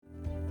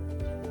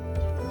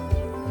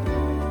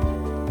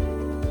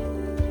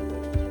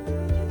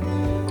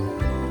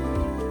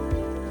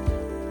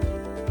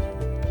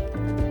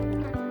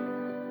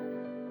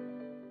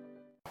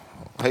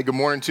Hey, good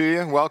morning to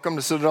you. Welcome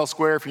to Citadel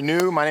Square. If you're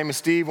new, my name is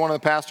Steve, one of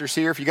the pastors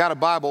here. If you got a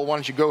Bible, why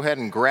don't you go ahead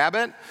and grab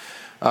it.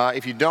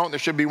 If you don't, there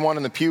should be one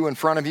in the pew in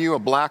front of you, a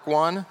black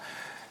one.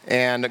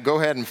 And go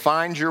ahead and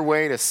find your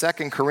way to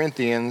 2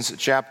 Corinthians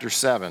chapter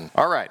 7.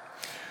 All right,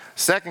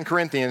 2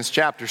 Corinthians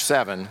chapter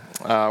 7.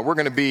 We're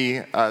going to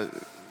be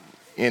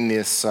in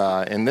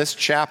this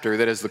chapter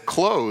that is the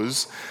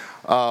close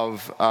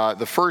of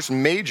the first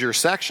major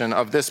section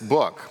of this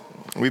book.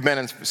 We've been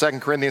in 2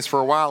 Corinthians for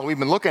a while, and we've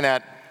been looking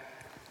at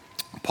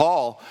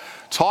Paul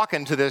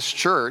talking to this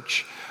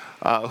church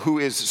who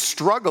is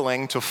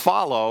struggling to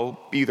follow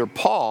either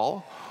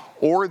Paul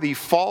or the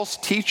false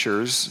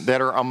teachers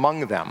that are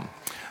among them.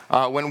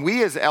 When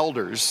we as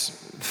elders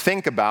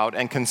think about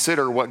and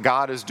consider what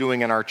God is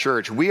doing in our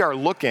church, we are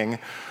looking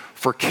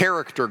for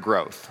character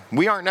growth.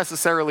 We aren't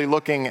necessarily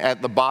looking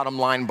at the bottom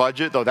line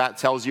budget, though that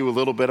tells you a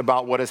little bit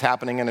about what is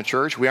happening in a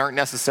church. We aren't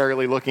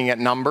necessarily looking at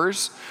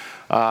numbers,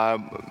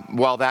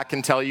 while that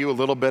can tell you a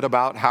little bit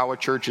about how a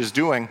church is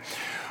doing.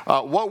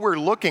 What we're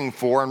looking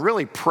for and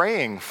really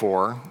praying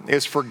for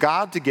is for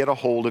God to get a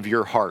hold of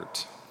your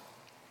heart.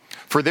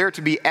 For there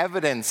to be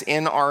evidence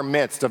in our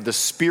midst of the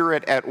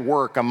Spirit at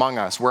work among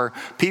us, where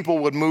people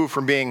would move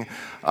from being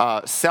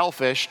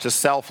selfish to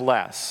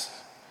selfless.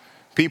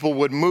 People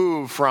would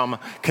move from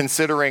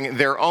considering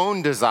their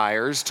own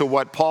desires to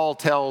what Paul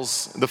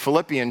tells the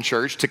Philippian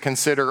church to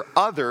consider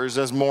others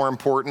as more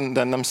important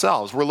than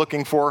themselves. We're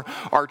looking for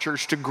our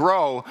church to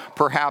grow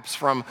perhaps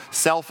from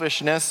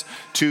selfishness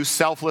to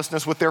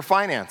selflessness with their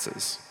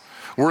finances.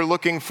 We're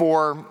looking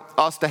for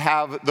us to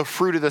have the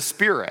fruit of the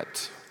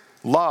Spirit: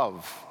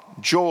 love,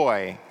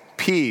 joy,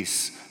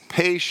 peace,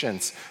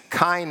 patience,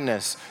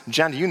 kindness,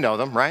 you know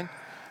them, right?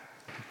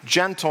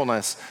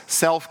 Gentleness,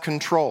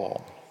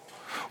 self-control.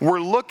 We're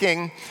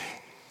looking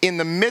in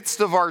the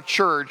midst of our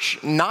church,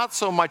 not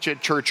so much at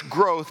church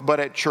growth, but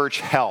at church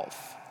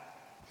health.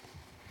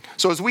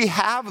 So as we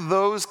have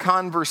those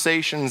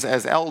conversations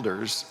as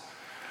elders,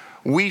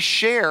 we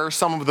share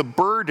some of the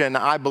burden,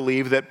 I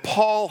believe, that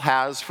Paul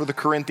has for the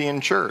Corinthian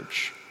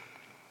church.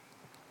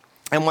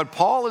 And what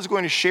Paul is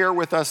going to share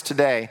with us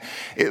today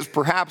is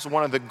perhaps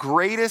one of the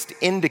greatest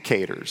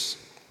indicators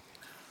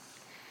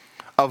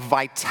of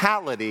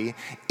vitality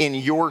in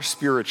your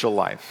spiritual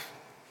life.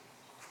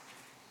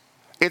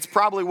 It's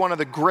probably one of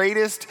the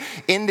greatest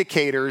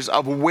indicators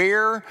of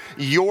where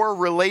your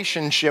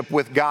relationship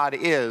with God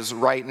is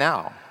right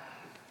now.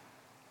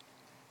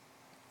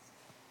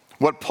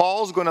 What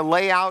Paul's going to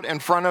lay out in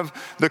front of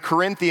the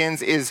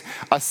Corinthians is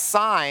a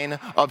sign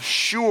of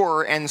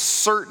sure and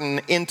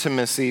certain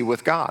intimacy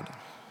with God.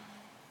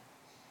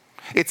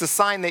 It's a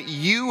sign that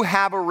you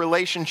have a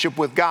relationship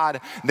with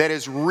God that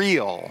is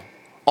real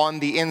on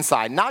the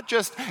inside. Not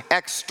just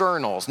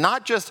externals,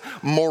 not just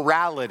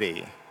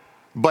morality,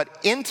 but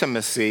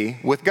intimacy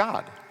with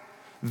God.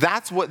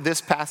 That's what this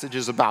passage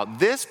is about.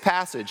 This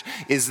passage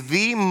is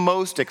the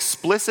most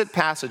explicit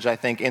passage, I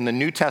think, in the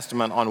New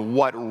Testament on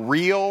what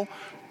real,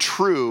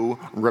 true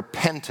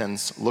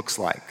repentance looks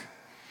like.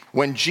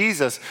 When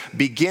Jesus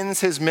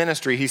begins his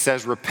ministry, he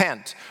says,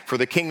 "Repent, for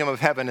the kingdom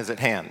of heaven is at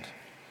hand."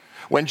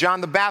 When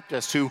John the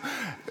Baptist, who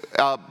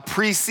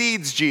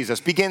precedes Jesus,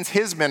 begins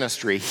his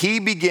ministry, he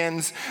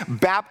begins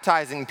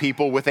baptizing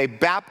people with a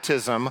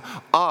baptism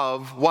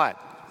of what?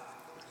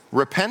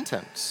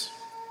 Repentance.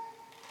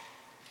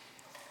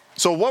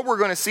 So what we're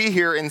going to see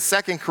here in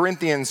 2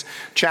 Corinthians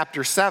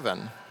chapter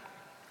 7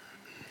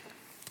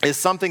 is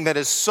something that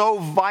is so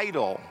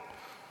vital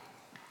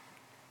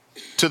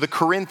to the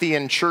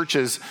Corinthian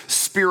church's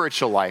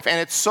spiritual life. And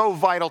it's so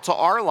vital to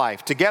our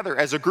life together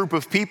as a group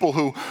of people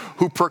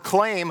who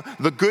proclaim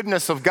the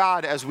goodness of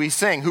God as we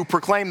sing, who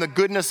proclaim the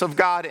goodness of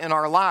God in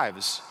our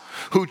lives,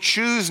 who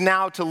choose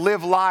now to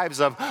live lives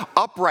of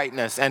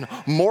uprightness and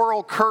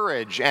moral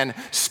courage and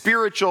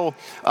spiritual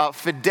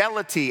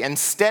fidelity and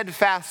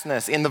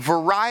steadfastness in the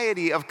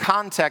variety of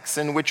contexts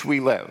in which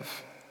we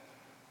live.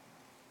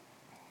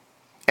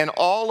 And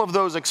all of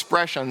those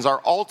expressions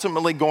are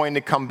ultimately going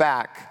to come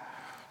back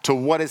to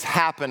what is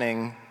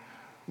happening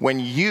when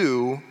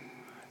you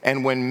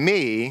and when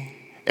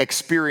me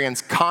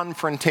experience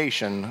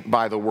confrontation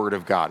by the Word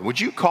of God. Would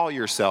you call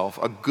yourself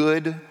a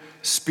good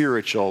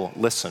spiritual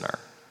listener?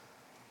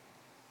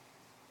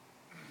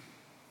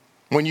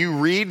 When you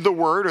read the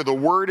Word or the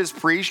Word is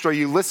preached or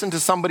you listen to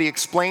somebody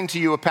explain to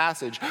you a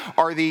passage,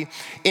 are the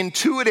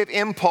intuitive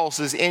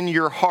impulses in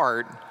your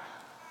heart,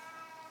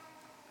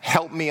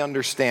 help me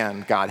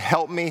understand, God,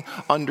 help me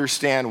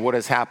understand what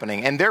is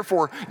happening? And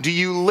therefore, do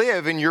you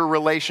live in your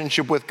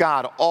relationship with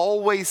God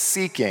always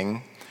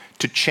seeking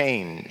to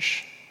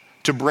change,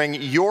 to bring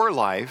your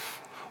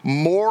life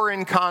more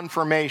in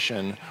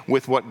confirmation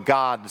with what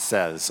God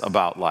says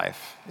about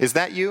life? Is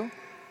that you?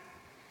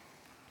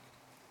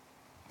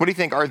 What do you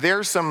think? Are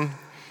there some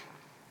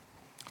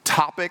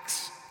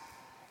topics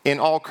in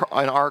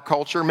our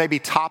culture, maybe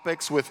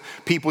topics with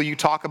people you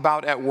talk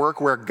about at work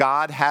where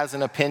God has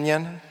an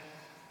opinion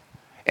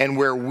and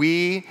where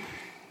we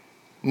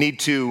need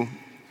to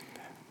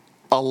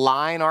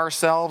align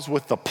ourselves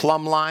with the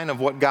plumb line of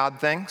what God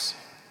thinks?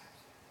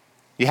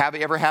 You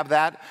ever have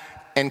that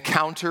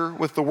encounter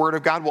with the Word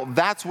of God? Well,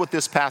 that's what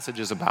this passage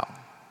is about.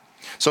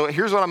 So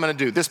here's what I'm going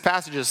to do. This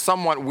passage is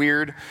somewhat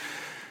weird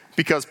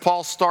because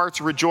Paul starts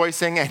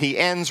rejoicing and he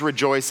ends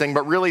rejoicing,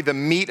 but really the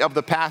meat of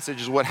the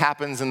passage is what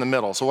happens in the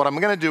middle. So what I'm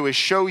going to do is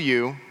show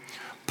you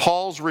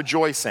Paul's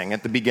rejoicing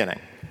at the beginning.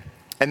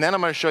 And then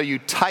I'm going to show you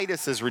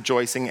Titus's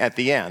rejoicing at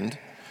the end.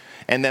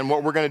 And then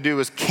what we're going to do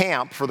is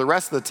camp for the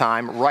rest of the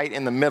time right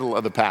in the middle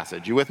of the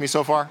passage. You with me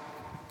so far?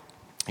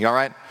 You all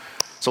right?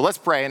 So let's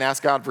pray and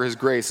ask God for his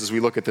grace as we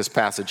look at this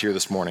passage here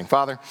this morning.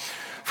 Father,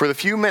 for the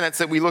few minutes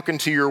that we look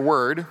into your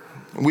word,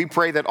 we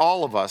pray that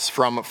all of us,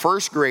 from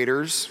first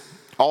graders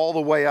all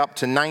the way up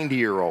to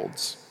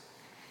 90-year-olds,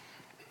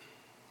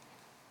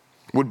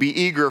 would be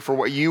eager for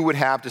what you would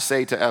have to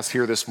say to us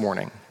here this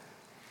morning.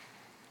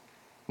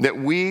 That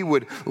we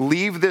would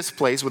leave this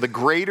place with a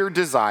greater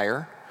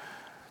desire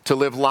to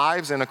live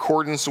lives in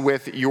accordance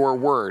with your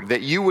word.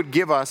 That you would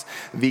give us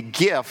the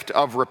gift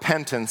of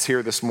repentance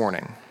here this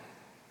morning.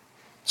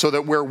 So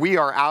that where we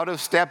are out of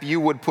step, you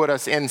would put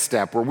us in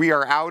step. Where we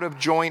are out of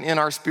joint in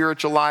our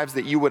spiritual lives,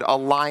 that you would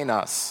align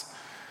us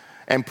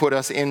and put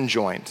us in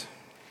joint.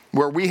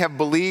 Where we have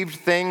believed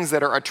things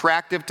that are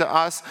attractive to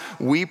us,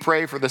 we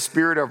pray for the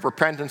spirit of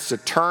repentance to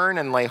turn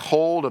and lay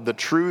hold of the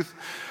truth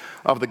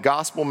of the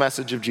gospel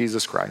message of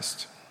Jesus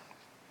Christ.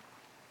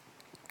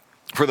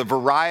 For the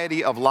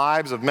variety of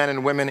lives of men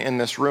and women in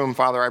this room,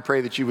 Father, I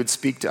pray that you would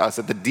speak to us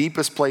at the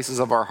deepest places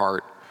of our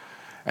heart,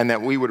 and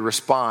that we would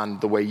respond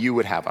the way you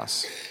would have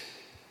us.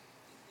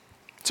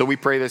 So we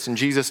pray this in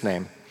Jesus'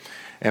 name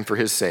and for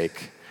his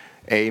sake.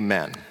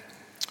 Amen.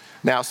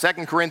 Now,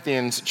 2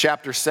 Corinthians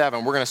chapter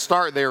 7, we're going to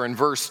start there in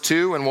verse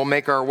 2, and we'll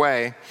make our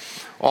way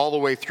all the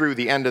way through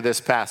the end of this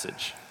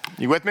passage.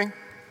 You with me?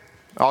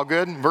 All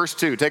good? Verse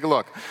 2, take a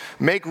look.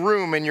 Make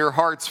room in your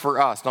hearts for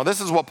us. Now,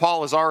 this is what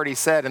Paul has already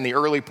said in the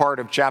early part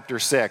of chapter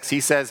 6. He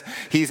says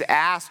he's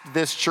asked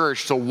this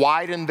church to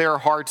widen their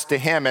hearts to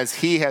him as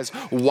he has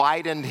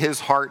widened his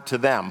heart to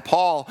them.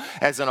 Paul,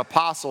 as an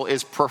apostle,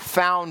 is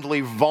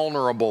profoundly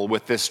vulnerable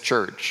with this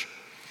church.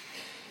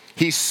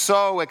 He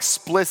so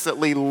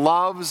explicitly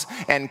loves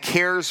and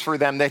cares for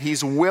them that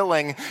he's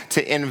willing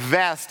to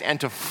invest and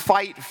to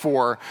fight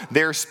for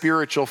their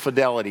spiritual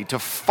fidelity, to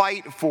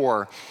fight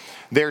for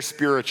their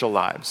spiritual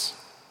lives.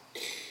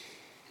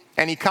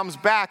 And he comes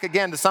back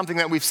again to something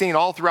that we've seen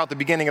all throughout the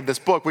beginning of this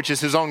book, which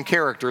is his own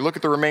character. Look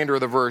at the remainder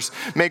of the verse.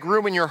 Make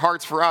room in your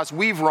hearts for us.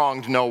 We've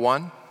wronged no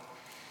one.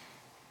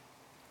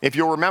 If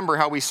you'll remember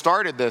how we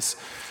started this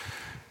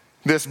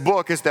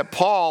book, is that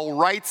Paul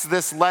writes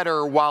this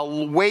letter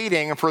while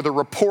waiting for the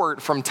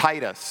report from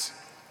Titus.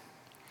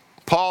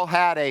 Paul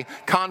had a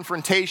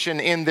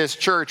confrontation in this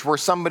church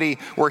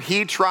where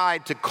he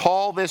tried to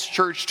call this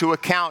church to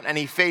account and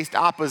he faced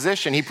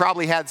opposition. He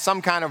probably had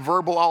some kind of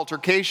verbal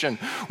altercation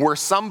where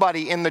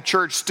somebody in the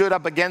church stood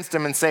up against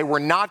him and said, we're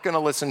not going to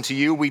listen to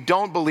you. We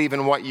don't believe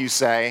in what you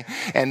say.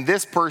 And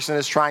this person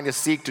is trying to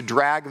seek to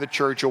drag the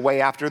church away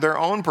after their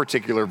own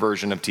particular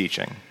version of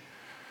teaching.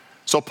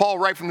 So Paul,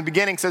 right from the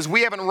beginning, says,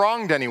 we haven't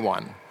wronged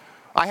anyone.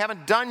 I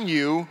haven't done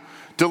you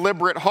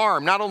deliberate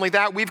harm. Not only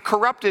that, we've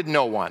corrupted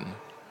no one,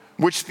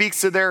 which speaks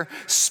to their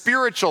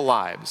spiritual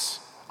lives.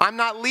 I'm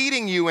not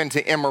leading you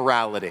into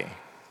immorality.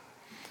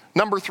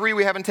 Number 3,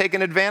 we haven't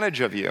taken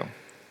advantage of you,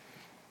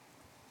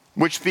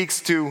 which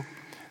speaks to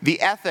the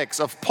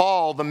ethics of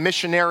Paul, the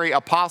missionary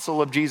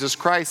apostle of Jesus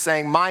Christ,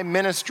 saying, my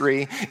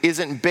ministry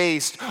isn't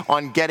based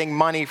on getting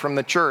money from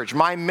the church.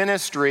 My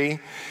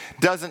ministry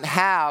doesn't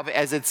have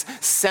as its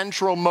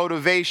central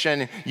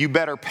motivation, you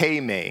better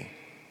pay me.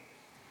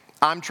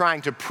 I'm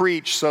trying to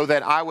preach so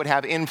that I would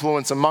have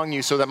influence among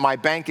you so that my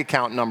bank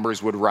account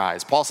numbers would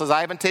rise. Paul says,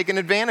 I haven't taken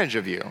advantage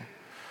of you.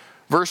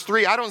 Verse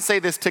 3, I don't say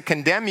this to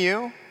condemn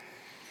you.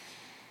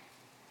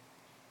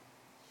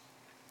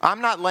 I'm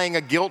not laying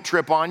a guilt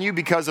trip on you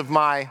because of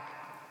my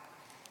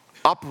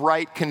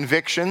upright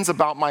convictions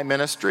about my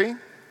ministry.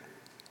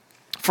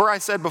 For I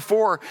said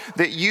before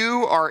that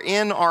you are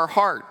in our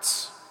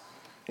hearts.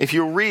 If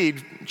you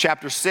read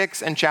chapter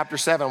 6 and chapter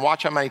 7,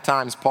 watch how many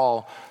times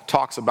Paul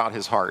talks about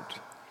his heart.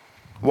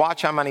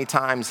 Watch how many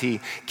times he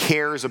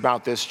cares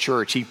about this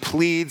church. He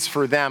pleads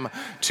for them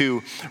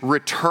to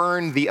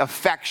return the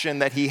affection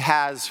that he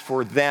has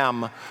for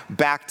them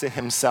back to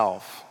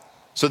himself,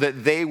 so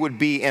that they would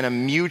be in a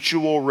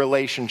mutual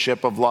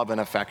relationship of love and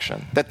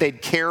affection, that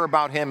they'd care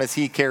about him as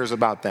he cares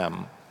about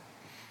them.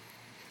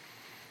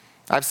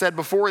 I've said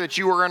before that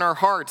you are in our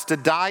hearts to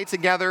die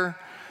together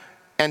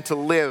and to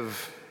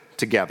live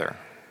together.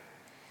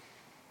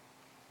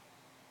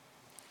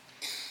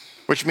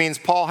 Which means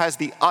Paul has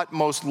the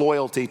utmost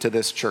loyalty to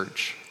this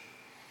church.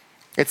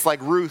 It's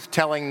like Ruth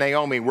telling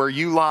Naomi, where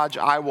you lodge,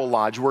 I will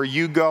lodge. Where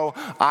you go,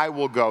 I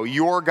will go.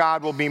 Your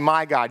God will be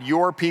my God.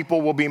 Your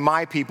people will be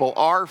my people.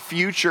 Our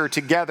future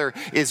together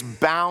is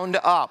bound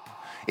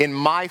up in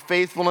my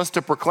faithfulness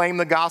to proclaim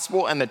the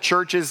gospel and the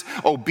church's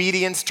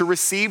obedience to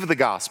receive the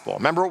gospel.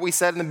 Remember what we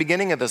said in the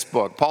beginning of this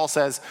book. Paul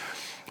says,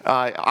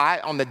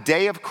 on the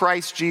day of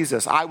Christ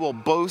Jesus, I will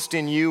boast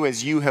in you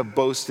as you have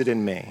boasted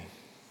in me.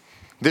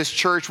 This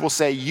church will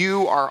say,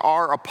 you are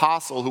our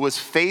apostle who is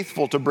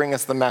faithful to bring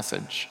us the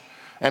message.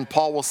 And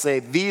Paul will say,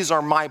 these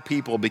are my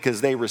people because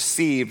they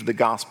received the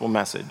gospel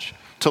message.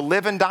 To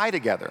live and die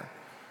together.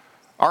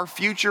 Our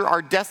future,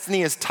 our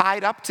destiny is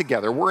tied up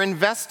together. We're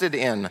invested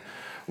in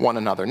one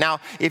another. Now,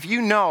 if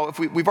you know,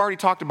 we've already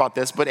talked about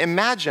this, but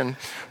imagine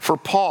for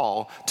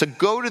Paul to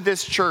go to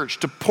this church,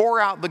 to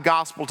pour out the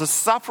gospel, to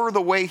suffer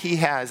the way he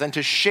has, and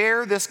to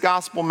share this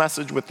gospel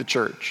message with the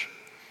church.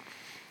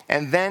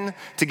 And then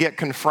to get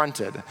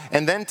confronted,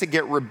 and then to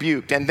get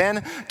rebuked, and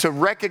then to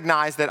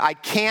recognize that I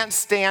can't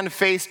stand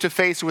face to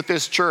face with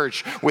this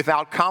church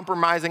without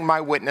compromising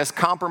my witness,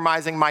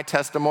 compromising my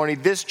testimony.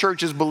 This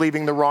church is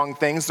believing the wrong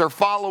things. They're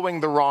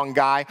following the wrong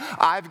guy.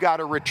 I've got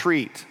to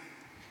retreat.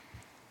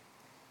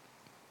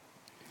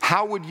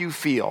 How would you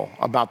feel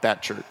about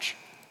that church?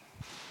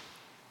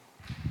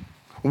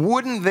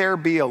 Wouldn't there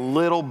be a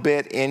little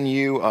bit in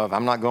you of,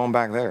 I'm not going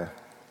back there?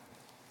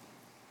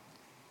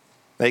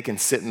 They can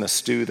sit in the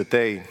stew that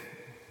they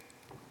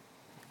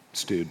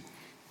stewed.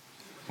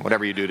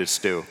 Whatever you do to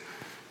stew.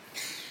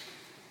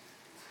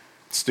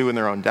 Stew in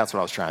their own, that's what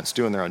I was trying,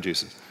 stew in their own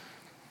juices.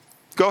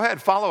 Go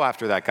ahead, follow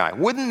after that guy.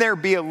 Wouldn't there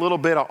be a little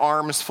bit of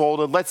arms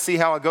folded? Let's see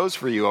how it goes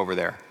for you over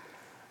there.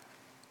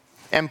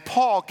 And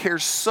Paul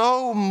cares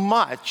so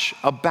much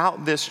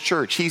about this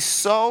church. He's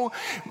so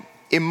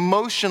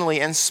emotionally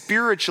and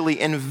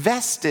spiritually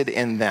invested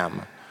in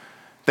them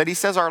that he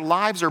says our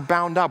lives are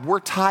bound up.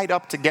 We're tied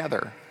up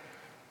together.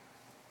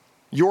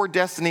 Your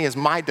destiny is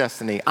my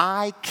destiny.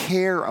 I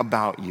care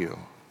about you.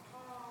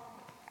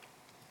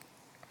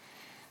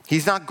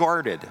 He's not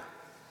guarded.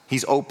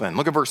 He's open.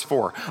 Look at verse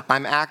 4.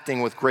 I'm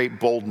acting with great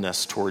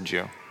boldness towards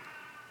you.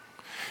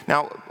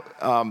 Now,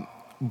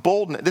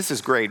 boldness, this is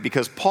great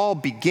because Paul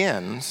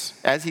begins,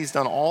 as he's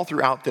done all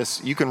throughout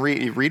this, you can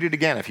read it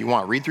again if you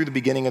want. Read through the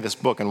beginning of this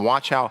book and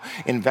watch how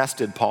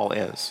invested Paul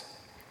is.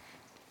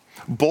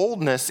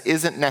 Boldness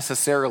isn't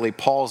necessarily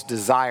Paul's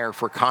desire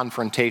for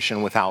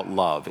confrontation without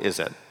love, is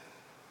it?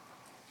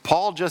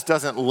 Paul just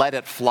doesn't let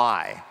it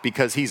fly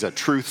because he's a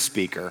truth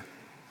speaker,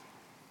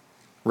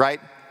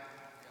 right?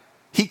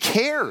 He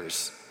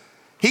cares.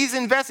 He's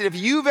invested. If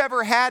you've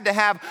ever had to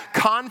have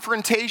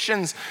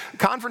confrontation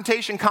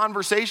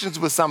conversations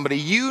with somebody,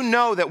 you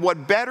know that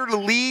what better to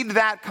lead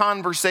that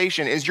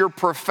conversation is your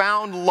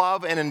profound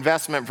love and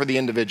investment for the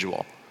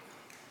individual.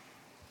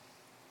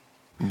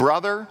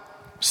 Brother,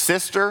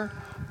 sister,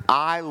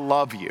 I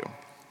love you.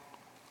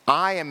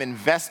 I am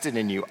invested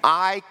in you.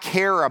 I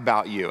care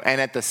about you.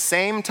 And at the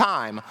same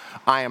time,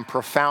 I am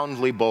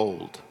profoundly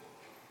bold.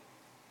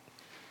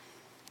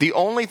 The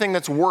only thing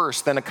that's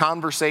worse than a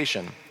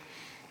conversation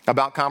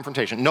about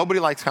confrontation, nobody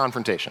likes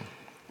confrontation,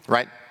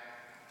 right?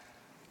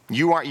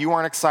 You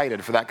aren't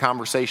excited for that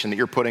conversation that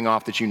you're putting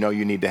off that you know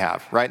you need to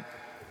have, right?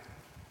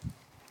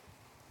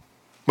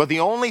 But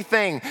the only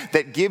thing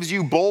that gives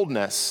you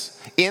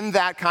boldness in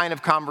that kind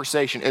of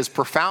conversation is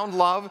profound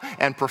love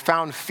and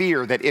profound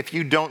fear that if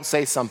you don't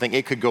say something,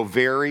 it could go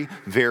very,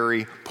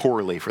 very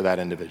poorly for that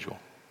individual.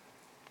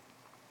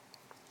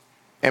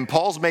 And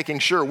Paul's making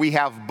sure we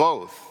have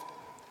both.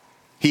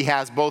 He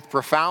has both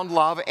profound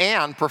love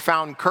and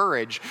profound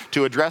courage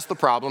to address the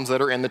problems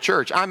that are in the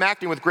church. I'm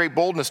acting with great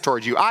boldness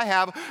towards you. I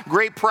have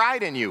great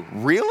pride in you.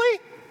 Really?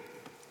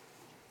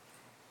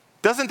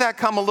 Doesn't that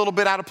come a little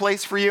bit out of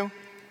place for you?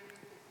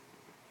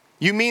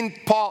 You mean,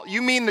 Paul, you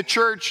mean the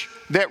church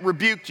that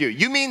rebuked you.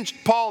 You mean,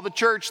 Paul, the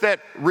church that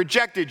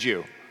rejected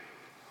you.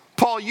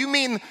 Paul, you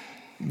mean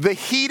the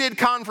heated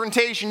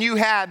confrontation you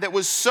had that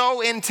was so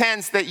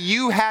intense that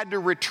you had to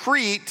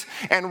retreat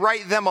and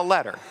write them a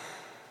letter.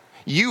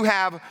 You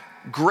have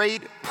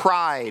great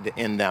pride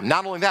in them.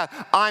 Not only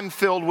that, I'm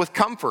filled with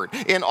comfort.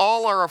 In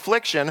all our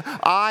affliction,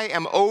 I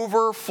am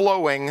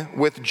overflowing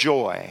with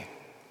joy.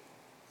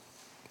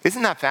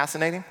 Isn't that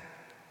fascinating?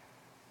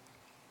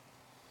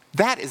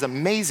 That is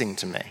amazing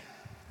to me.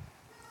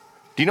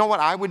 Do you know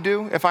what I would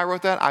do if I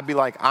wrote that? I'd be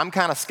like, I'm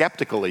kind of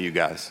skeptical of you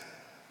guys.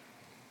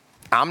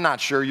 I'm not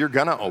sure you're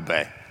going to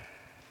obey.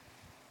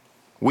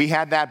 We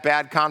had that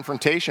bad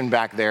confrontation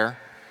back there,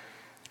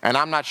 and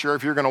I'm not sure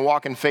if you're going to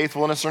walk in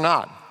faithfulness or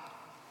not.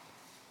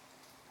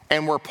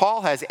 And where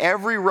Paul has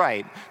every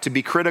right to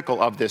be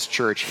critical of this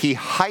church, he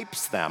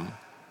hypes them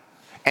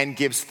and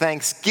gives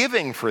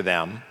thanksgiving for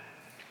them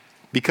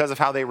because of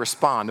how they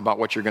respond about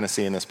what you're going to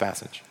see in this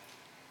passage.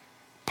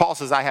 Paul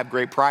says, I have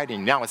great pride in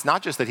you. Now, it's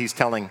not just that he's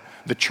telling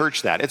the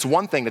church that. It's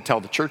one thing to tell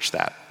the church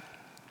that.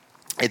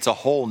 It's a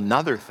whole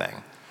nother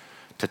thing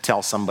to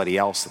tell somebody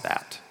else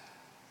that.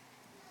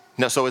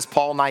 Now, so is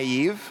Paul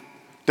naive?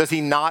 Does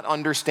he not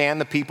understand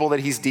the people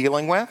that he's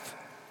dealing with?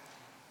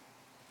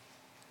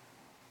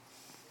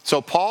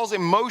 So Paul's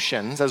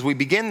emotions, as we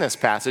begin this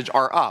passage,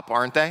 are up,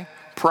 aren't they?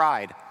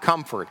 Pride,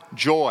 comfort,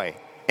 joy,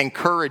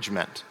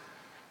 encouragement.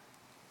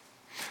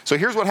 So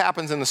here's what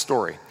happens in the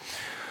story.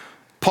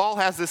 Paul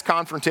has this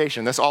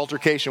confrontation, this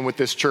altercation with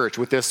this church,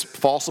 with this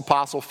false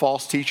apostle,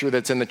 false teacher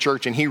that's in the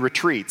church, and he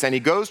retreats, and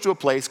he goes to a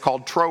place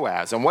called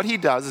Troas. And what he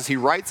does is he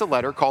writes a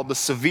letter called the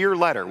Severe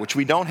Letter, which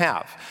we don't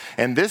have.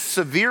 And this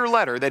severe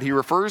letter that he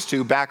refers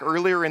to back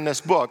earlier in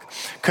this book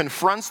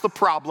confronts the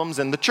problems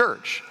in the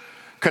church,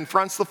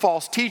 confronts the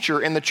false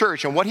teacher in the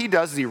church. And what he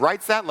does is he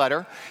writes that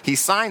letter, he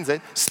signs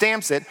it,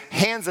 stamps it,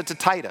 hands it to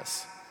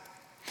Titus.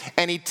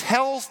 And he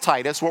tells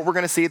Titus what we're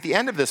going to see at the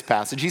end of this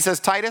passage. He says,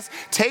 Titus,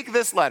 take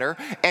this letter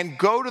and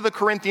go to the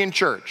Corinthian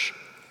church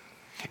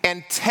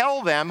and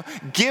tell them,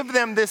 give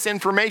them this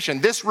information,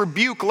 this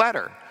rebuke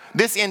letter,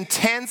 this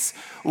intense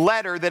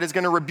letter that is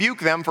going to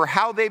rebuke them for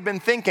how they've been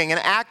thinking and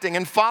acting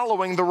and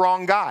following the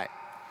wrong guy.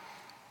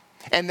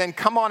 And then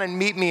come on and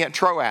meet me at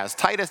Troas.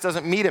 Titus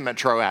doesn't meet him at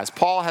Troas.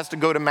 Paul has to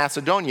go to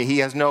Macedonia. He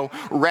has no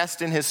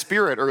rest in his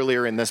spirit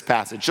earlier in this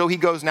passage. So he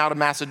goes now to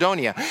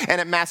Macedonia.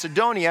 And at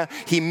Macedonia,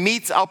 he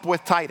meets up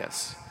with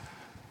Titus.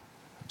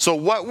 So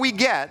what we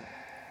get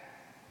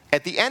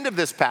at the end of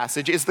this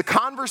passage is the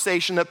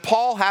conversation that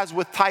Paul has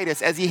with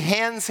Titus as he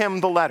hands him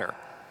the letter.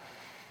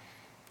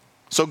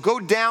 So go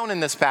down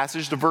in this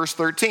passage to verse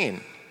 13.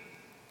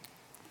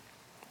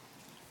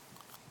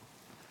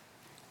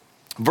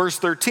 Verse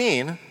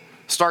 13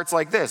 starts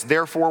like this: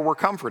 therefore we're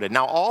comforted.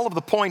 Now all of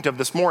the point of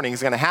this morning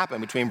is going to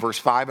happen between verse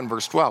 5 and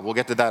verse 12. We'll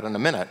get to that in a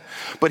minute.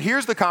 But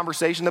here's the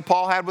conversation that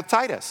Paul had with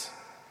Titus.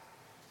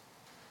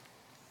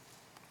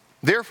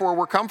 Therefore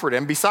we're comforted,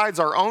 and besides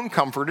our own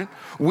comfort,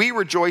 we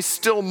rejoice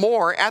still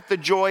more at the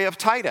joy of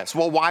Titus.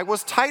 Well, why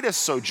was Titus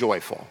so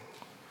joyful?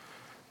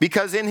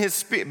 Because his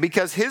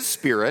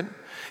spirit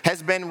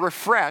has been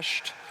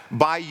refreshed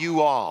by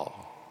you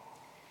all.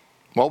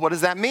 Well, what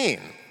does that mean?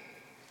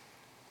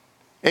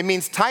 It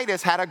means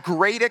Titus had a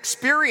great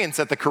experience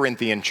at the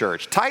Corinthian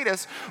church.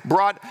 Titus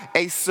brought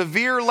a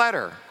severe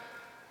letter.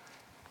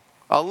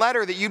 A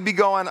letter that you'd be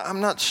going,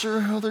 I'm not sure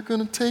how they're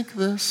going to take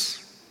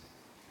this.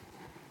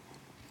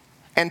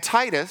 And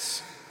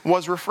Titus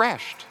was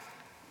refreshed.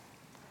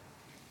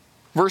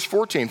 Verse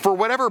 14, for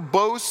whatever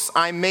boasts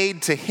I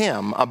made to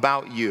him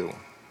about you.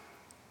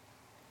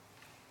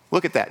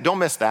 Look at that. Don't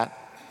miss that.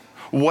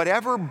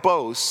 Whatever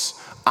boasts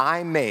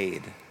I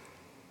made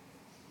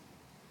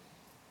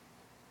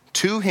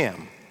to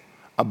him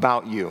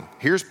about you.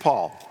 Here's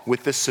Paul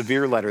with this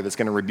severe letter that's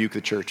going to rebuke the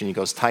church. And he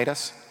goes,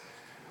 Titus,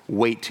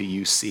 wait till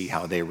you see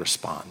how they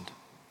respond.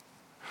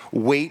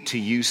 Wait till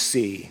you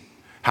see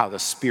how the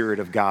Spirit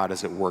of God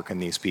is at work in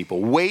these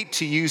people. Wait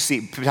till you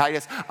see.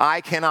 Titus,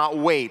 I cannot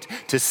wait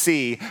to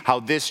see how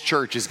this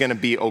church is going to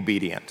be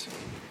obedient.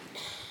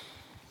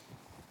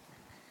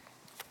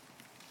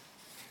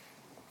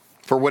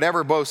 For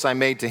whatever boasts I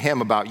made to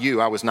him about you,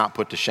 I was not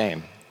put to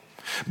shame.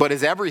 But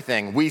as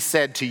everything we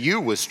said to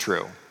you was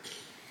true,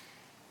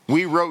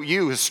 we wrote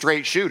you as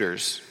straight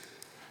shooters,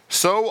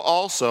 so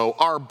also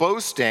our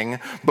boasting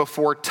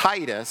before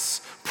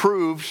Titus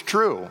proved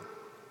true.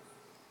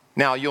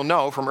 Now you'll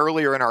know from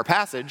earlier in our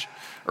passage,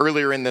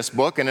 earlier in this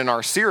book and in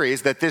our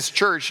series, that this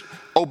church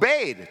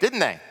obeyed, didn't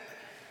they?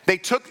 They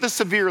took the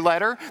severe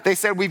letter. They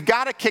said, we've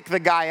got to kick the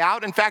guy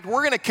out. In fact,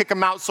 we're going to kick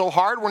him out so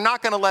hard, we're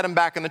not going to let him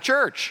back in the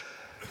church.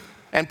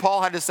 And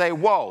Paul had to say,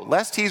 whoa,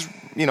 lest he's,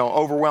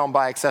 overwhelmed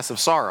by excessive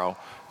sorrow,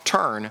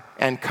 turn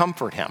and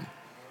comfort him.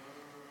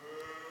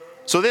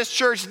 So this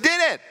church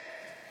did it.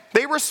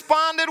 They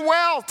responded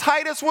well.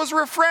 Titus was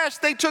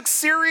refreshed. They took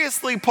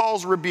seriously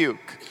Paul's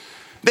rebuke.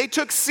 They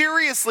took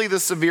seriously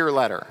the severe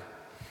letter.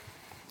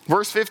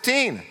 Verse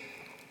 15,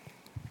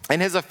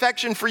 and his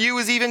affection for you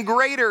is even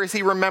greater as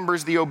he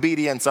remembers the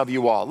obedience of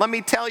you all. Let me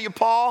tell you,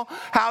 Paul,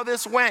 how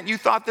this went. You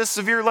thought this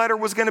severe letter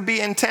was going to be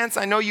intense.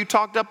 I know you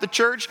talked up the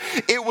church.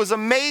 It was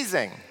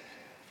amazing.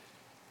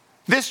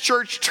 This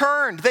church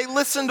turned. They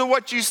listened to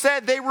what you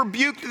said. They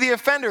rebuked the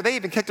offender. They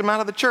even kicked him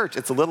out of the church.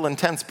 It's a little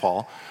intense,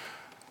 Paul.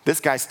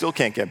 This guy still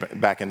can't get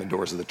back in the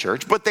doors of the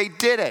church, but they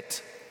did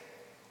it.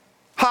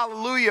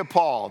 Hallelujah,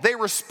 Paul. They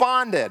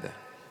responded.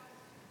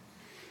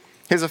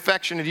 His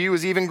affection to you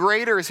is even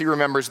greater as he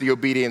remembers the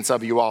obedience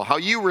of you all, how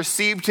you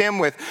received him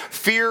with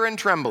fear and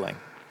trembling.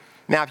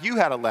 Now, if you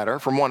had a letter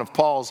from one of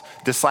Paul's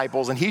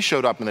disciples and he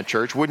showed up in the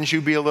church, wouldn't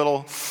you be a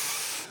little,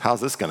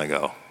 how's this going to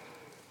go?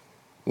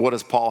 What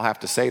does Paul have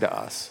to say to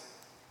us?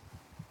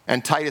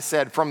 And Titus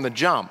said from the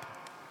jump,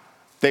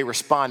 they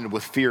responded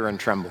with fear and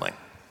trembling.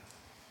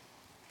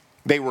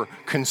 They were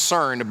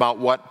concerned about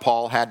what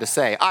Paul had to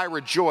say. I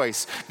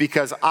rejoice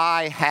because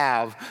I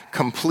have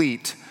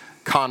complete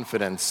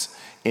confidence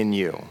in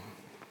you.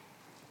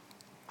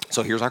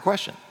 So here's our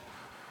question.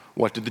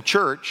 What did the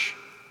church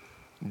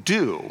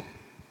do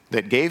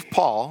that gave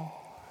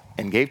Paul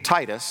and gave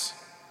Titus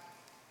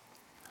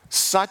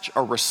such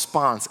a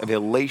response of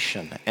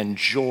elation and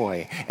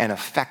joy and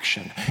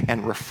affection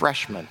and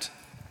refreshment?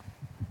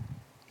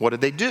 What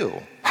did they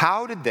do?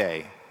 How did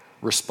they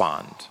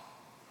respond?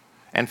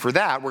 And for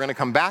that, we're going to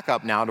come back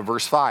up now to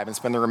verse 5 and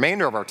spend the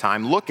remainder of our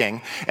time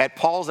looking at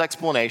Paul's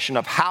explanation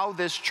of how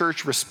this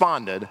church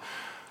responded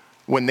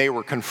when they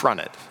were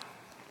confronted.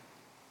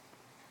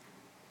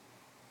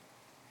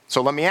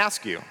 So let me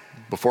ask you,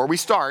 before we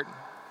start,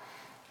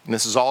 And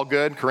this is all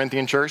good,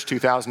 Corinthian church,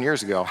 2,000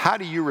 years ago. How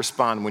do you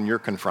respond when you're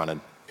confronted?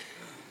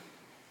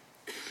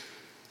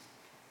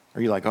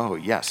 Are you like, oh,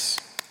 yes,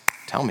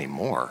 tell me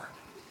more?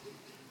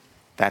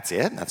 That's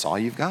it? That's all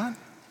you've got?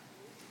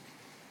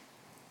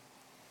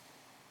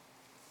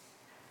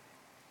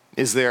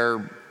 Is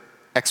there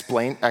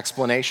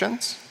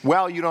explanations?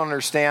 Well, you don't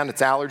understand.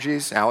 It's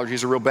allergies.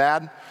 Allergies are real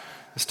bad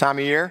this time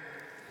of year.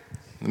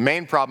 The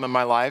main problem in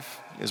my life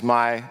is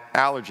my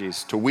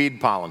allergies to weed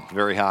pollen,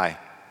 very high.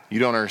 You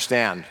don't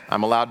understand.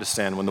 I'm allowed to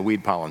sin when the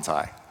weed pollen's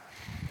high.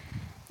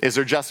 Is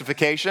there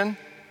justification?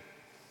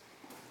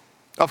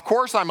 Of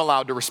course I'm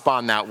allowed to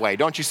respond that way.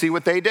 Don't you see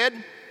what they did?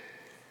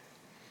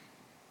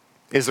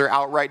 Is there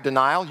outright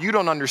denial? You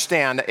don't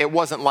understand. It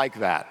wasn't like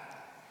that.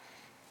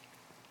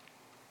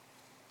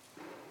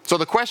 So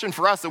the question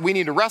for us that we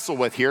need to wrestle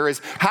with here is,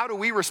 how do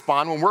we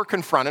respond when we're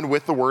confronted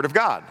with the Word of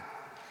God?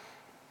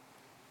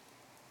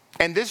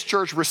 And this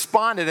church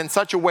responded in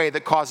such a way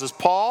that causes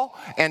Paul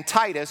and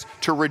Titus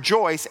to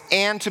rejoice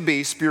and to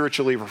be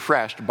spiritually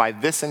refreshed by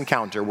this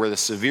encounter where the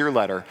severe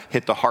letter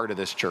hit the heart of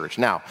this church.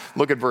 Now,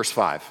 look at verse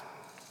 5.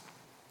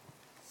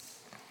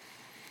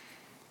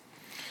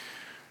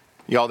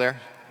 Y'all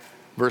there?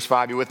 Verse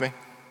 5, you with me?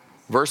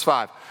 Verse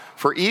 5.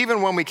 For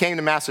even when we came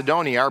to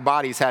Macedonia, our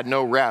bodies had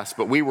no rest,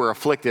 but we were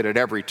afflicted at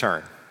every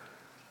turn.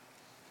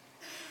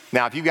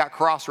 Now, if you've got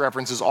cross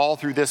references all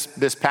through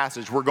this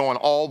passage, we're going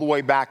all the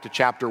way back to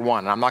chapter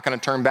 1. I'm not going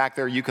to turn back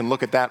there. You can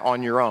look at that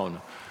on your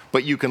own.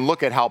 But you can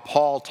look at how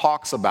Paul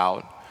talks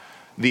about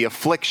the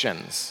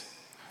afflictions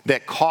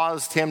that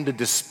caused him to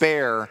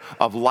despair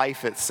of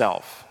life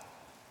itself.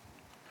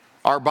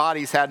 Our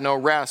bodies had no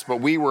rest,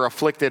 but we were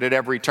afflicted at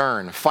every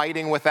turn,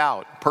 fighting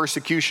without,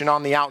 persecution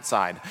on the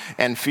outside,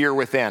 and fear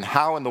within.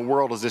 How in the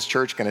world is this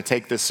church going to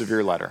take this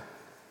severe letter?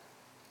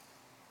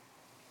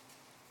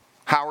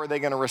 How are they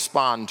going to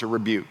respond to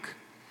rebuke?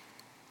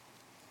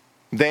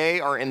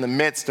 They are in the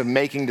midst of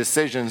making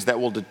decisions that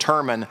will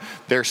determine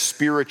their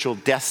spiritual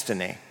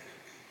destiny.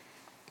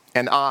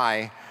 And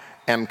I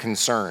am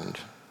concerned.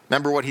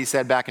 Remember what he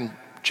said back in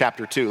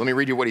chapter 2. Let me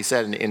read you what he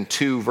said in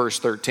 2 verse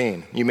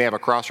 13. You may have a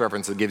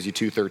cross-reference that gives you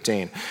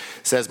 2:13. It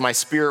says, my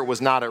spirit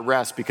was not at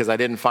rest because I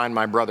didn't find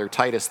my brother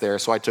Titus there,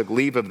 so I took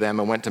leave of them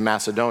and went to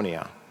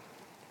Macedonia.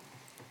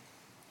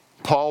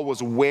 Paul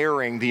was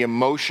wearing the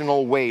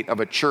emotional weight of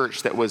a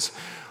church that was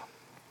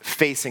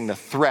facing the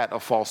threat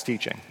of false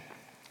teaching.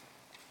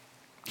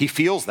 He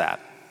feels that.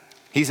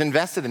 He's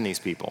invested in these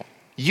people.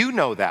 You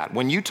know that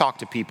when you talk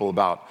to people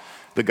about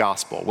the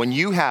gospel, when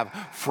you have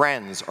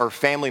friends or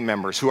family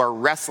members who are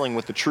wrestling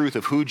with the truth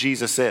of who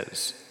Jesus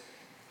is,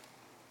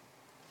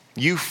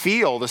 you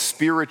feel the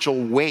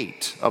spiritual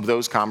weight of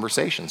those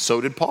conversations.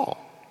 So did Paul.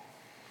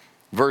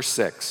 Verse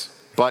 6,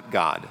 but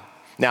God.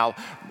 Now,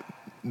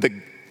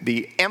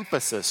 the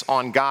emphasis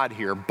on God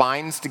here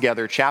binds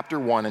together chapter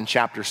 1 and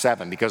chapter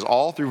 7, because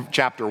all through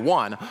chapter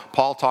 1,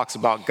 Paul talks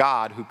about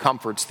God who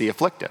comforts the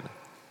afflicted,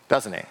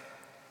 doesn't he?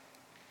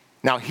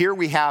 Now here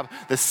we have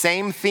the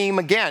same theme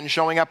again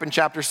showing up in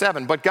chapter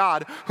 7, but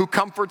God who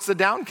comforts the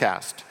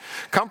downcast,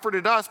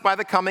 comforted us by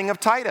the coming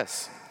of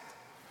Titus.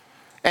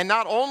 And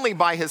not only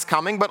by his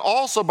coming, but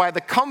also by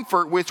the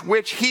comfort with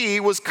which he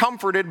was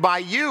comforted by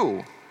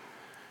you.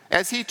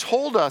 As he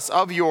told us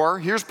of your,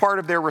 here's part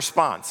of their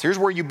response. Here's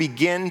where you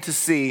begin to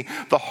see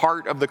the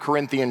heart of the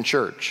Corinthian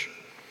church.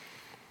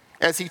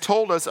 As he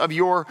told us of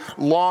your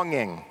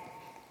longing.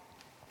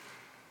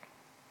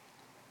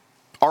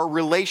 Our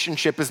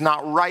relationship is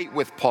not right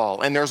with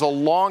Paul, and there's a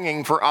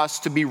longing for us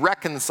to be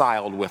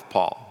reconciled with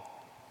Paul.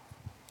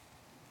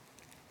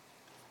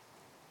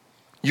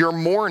 Your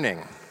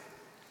mourning.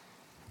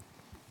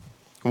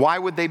 Why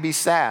would they be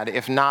sad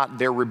if not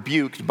they're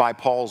rebuked by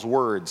Paul's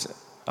words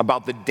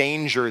about the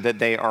danger that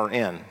they are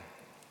in?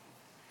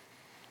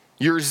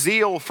 Your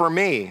zeal for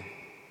me,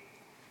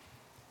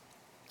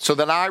 so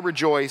that I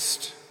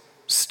rejoiced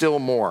still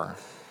more.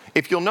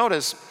 If you'll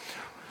notice,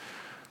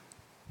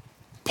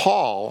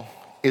 Paul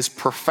is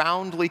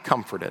profoundly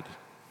comforted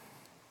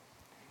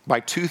by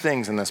two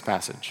things in this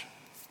passage.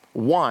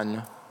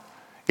 One,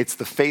 it's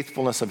the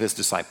faithfulness of his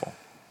disciple.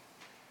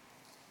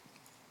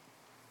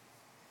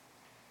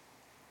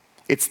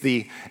 It's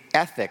the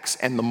ethics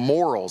and the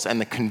morals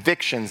and the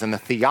convictions and the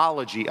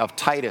theology of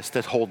Titus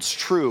that holds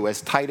true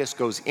as Titus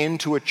goes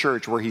into a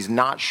church where he's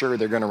not sure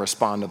they're going to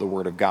respond to the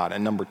word of God.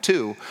 And number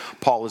two,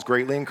 Paul is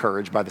greatly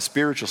encouraged by the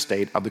spiritual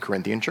state of the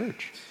Corinthian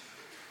church.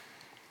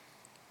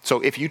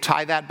 So if you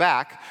tie that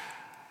back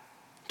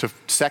to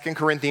 2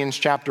 Corinthians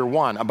chapter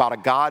 1 about a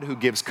God who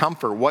gives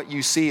comfort, what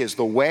you see is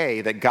the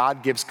way that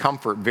God gives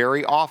comfort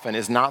very often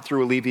is not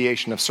through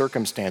alleviation of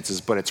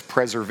circumstances, but it's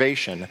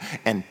preservation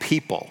and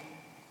people.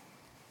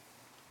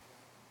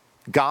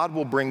 God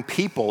will bring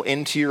people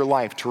into your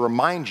life to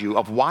remind you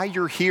of why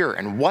you're here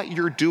and what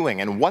you're doing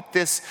and what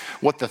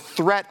the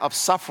threat of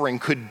suffering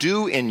could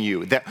do in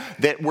you,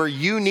 that where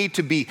you need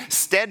to be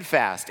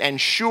steadfast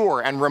and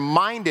sure and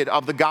reminded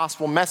of the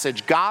gospel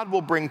message. God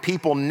will bring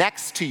people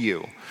next to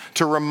you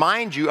to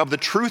remind you of the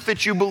truth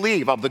that you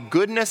believe, of the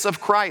goodness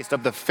of Christ,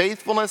 of the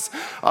faithfulness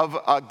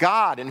of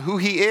God and who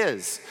he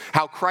is,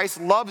 how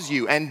Christ loves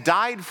you and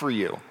died for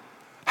you.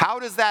 How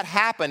does that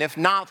happen if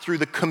not through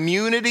the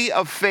community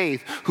of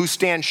faith who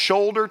stand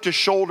shoulder to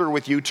shoulder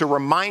with you to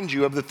remind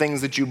you of the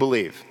things that you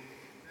believe?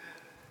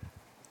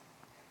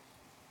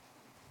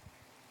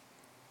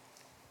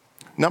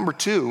 Number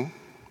 2,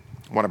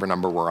 whatever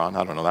number we're on,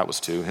 I don't know, that was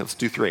 2. Let's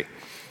do 3.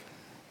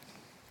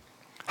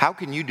 How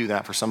can you do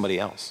that for somebody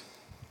else?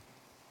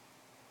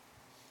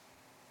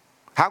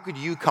 How could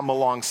you come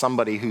along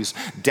somebody who's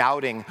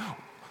doubting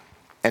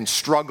and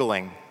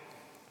struggling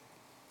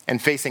and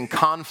facing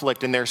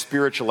conflict in their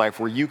spiritual life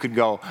where you could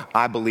go,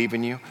 I believe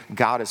in you,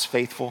 God is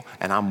faithful,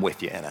 and I'm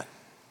with you in it?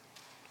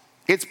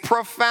 It's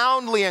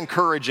profoundly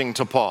encouraging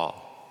to Paul.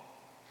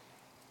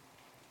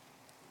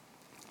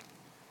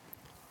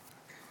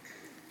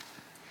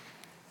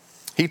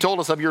 He told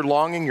us of your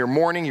longing, your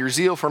mourning, your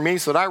zeal for me,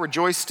 so that I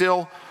rejoice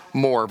still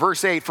more.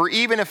 Verse 8, for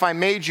even if I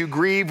made you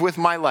grieve with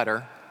my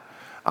letter,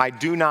 I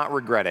do not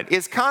regret it.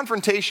 Is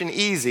confrontation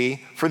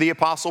easy for the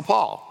Apostle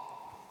Paul?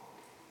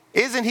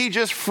 Isn't he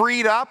just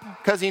freed up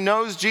because he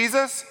knows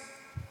Jesus?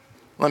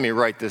 Let me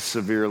write this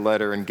severe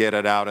letter and get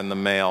it out in the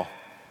mail.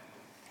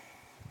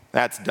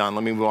 That's done.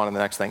 Let me move on to the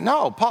next thing.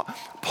 No,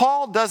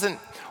 Paul doesn't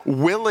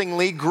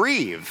willingly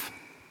grieve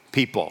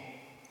people.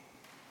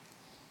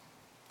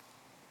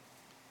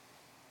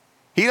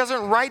 He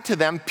doesn't write to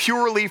them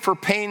purely for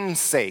pain's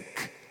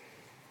sake.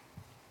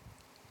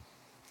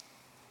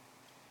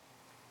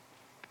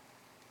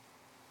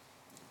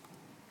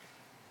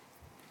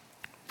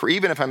 For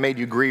even if I made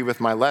you grieve with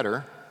my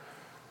letter,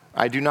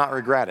 I do not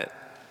regret it.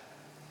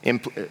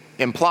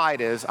 Implied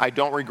is, I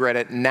don't regret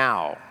it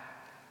now.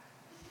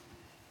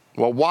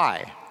 Well,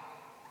 why?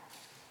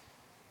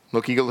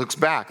 Look, he looks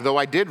back. Though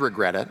I did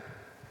regret it,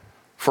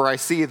 for I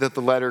see that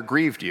the letter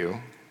grieved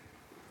you,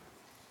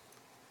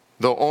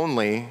 though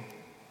only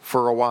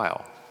for a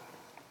while.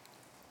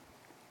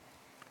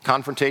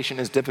 Confrontation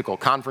is difficult.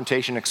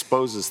 Confrontation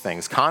exposes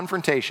things.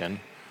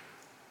 Confrontation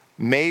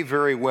may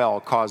very well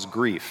cause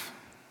grief.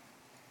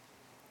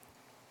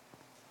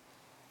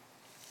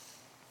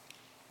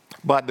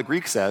 But the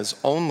Greek says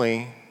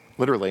only,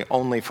 literally,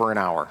 only for an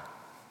hour.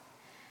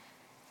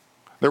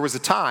 There was a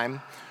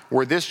time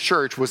where this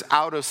church was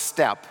out of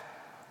step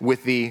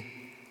with the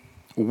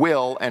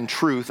will and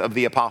truth of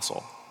the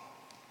apostle.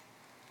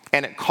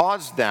 And it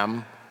caused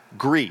them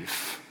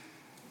grief.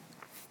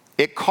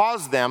 It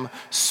caused them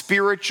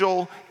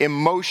spiritual,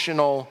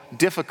 emotional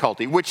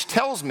difficulty, which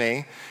tells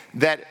me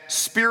that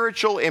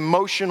spiritual,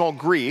 emotional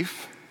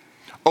grief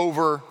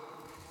over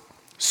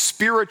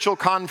spiritual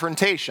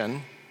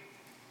confrontation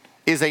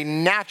is a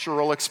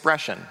natural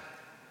expression.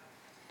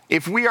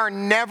 If we are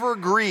never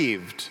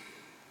grieved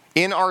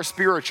in our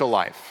spiritual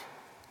life,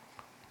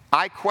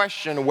 I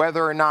question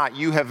whether or not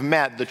you have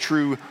met the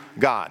true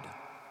God.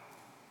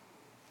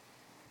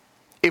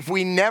 If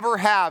we never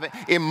have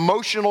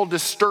emotional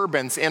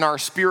disturbance in our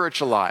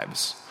spiritual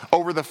lives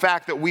over the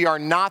fact that we are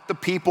not the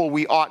people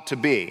we ought to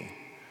be,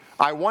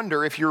 I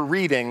wonder if you're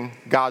reading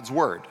God's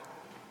word.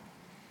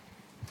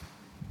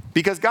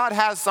 Because God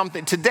has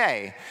something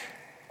today.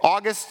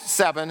 August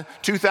 7,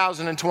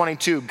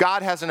 2022,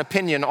 God has an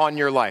opinion on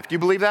your life. Do you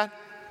believe that?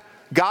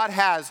 God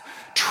has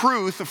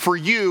truth for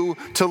you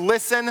to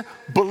listen,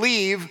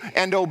 believe,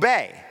 and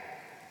obey.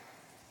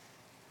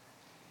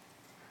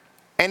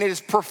 And it is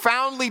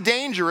profoundly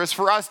dangerous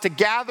for us to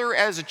gather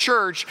as a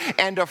church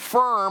and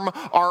affirm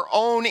our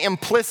own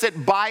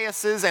implicit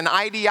biases and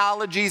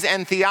ideologies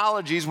and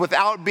theologies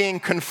without being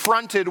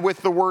confronted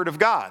with the Word of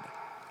God.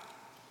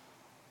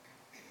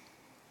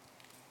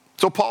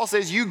 So Paul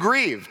says, you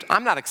grieved.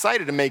 I'm not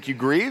excited to make you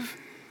grieve.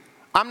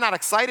 I'm not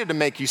excited to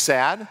make you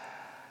sad.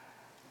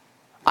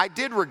 I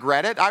did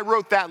regret it. I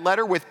wrote that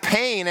letter with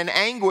pain and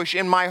anguish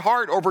in my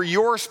heart over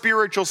your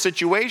spiritual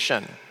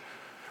situation.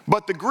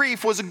 But the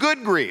grief was a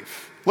good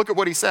grief. Look at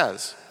what he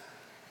says.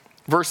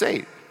 Verse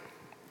 9.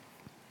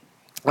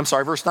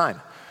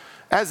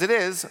 As it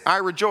is, I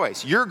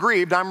rejoice. You're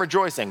grieved, I'm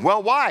rejoicing.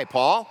 Well, why,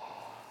 Paul?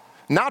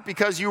 Not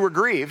because you were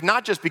grieved,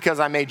 not just because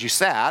I made you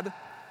sad,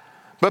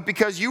 but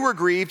because you were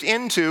grieved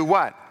into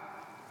what?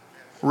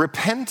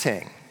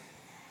 Repenting.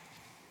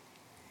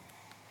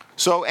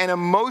 So an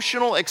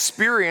emotional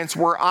experience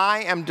where I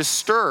am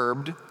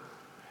disturbed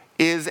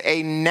is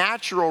a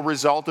natural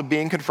result of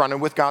being confronted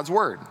with God's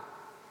word.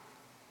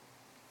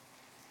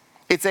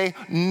 It's a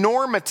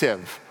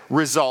normative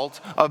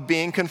result of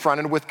being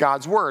confronted with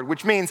God's word,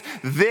 which means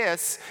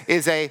this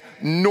is a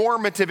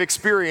normative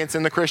experience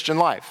in the Christian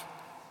life.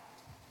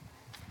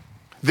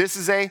 This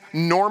is a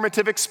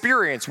normative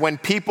experience when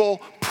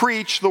people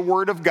preach the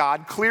word of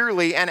God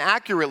clearly and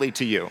accurately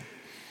to you.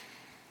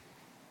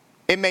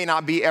 It may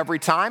not be every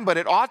time, but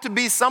it ought to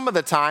be some of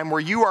the time where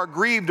you are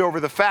grieved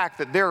over the fact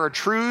that there are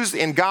truths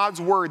in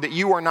God's word that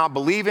you are not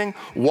believing,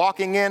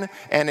 walking in,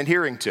 and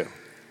adhering to.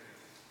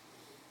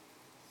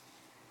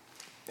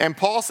 And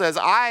Paul says,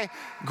 I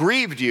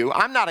grieved you.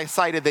 I'm not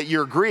excited that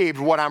you're grieved.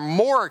 What I'm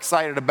more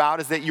excited about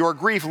is that your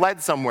grief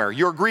led somewhere.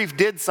 Your grief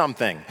did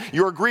something.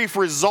 Your grief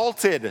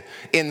resulted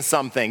in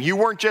something. You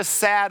weren't just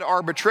sad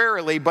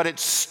arbitrarily, but it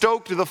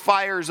stoked the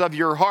fires of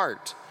your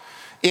heart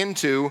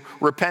into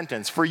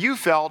repentance. For you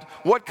felt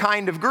what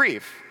kind of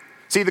grief?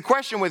 See, the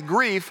question with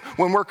grief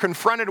when we're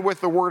confronted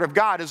with the Word of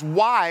God is,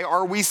 why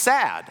are we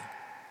sad?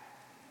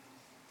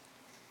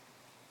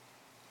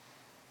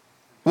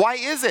 Why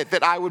is it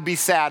that I would be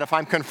sad if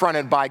I'm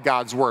confronted by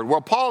God's Word?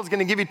 Well, Paul is going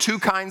to give you two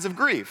kinds of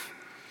grief.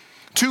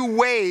 Two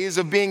ways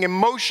of being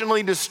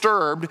emotionally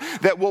disturbed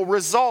that will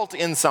result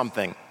in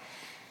something.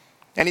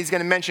 And he's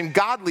going to mention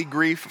godly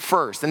grief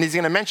first, and he's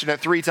going to mention it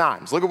 3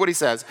 times. Look at what he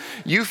says.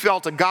 You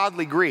felt a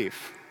godly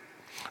grief,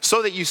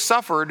 so that you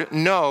suffered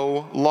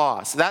no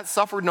loss. That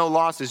suffered no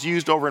loss is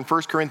used over in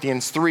 1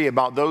 Corinthians 3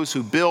 about those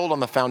who build on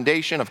the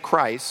foundation of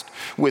Christ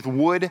with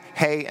wood,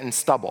 hay, and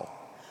stubble.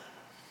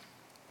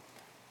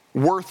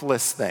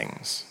 Worthless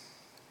things.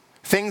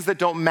 Things that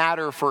don't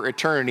matter for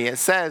eternity. It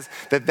says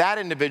that that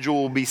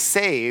individual will be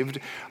saved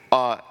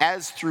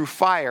as through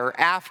fire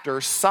after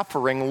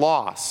suffering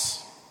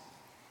loss.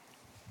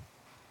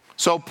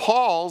 So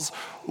Paul's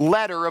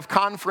letter of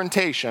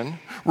confrontation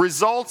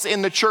results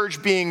in the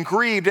church being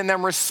grieved and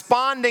them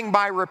responding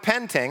by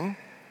repenting.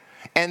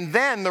 And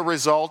then the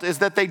result is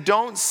that they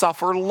don't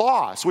suffer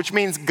loss, which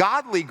means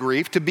godly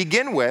grief, to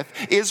begin with,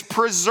 is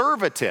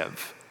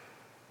preservative.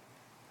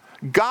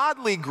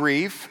 Godly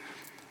grief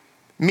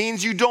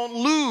means you don't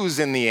lose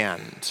in the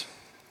end.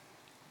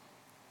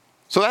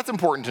 So that's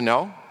important to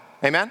know.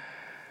 Amen?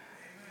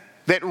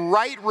 That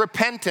right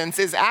repentance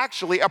is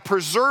actually a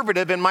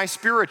preservative in my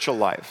spiritual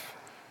life.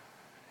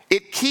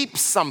 It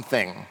keeps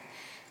something.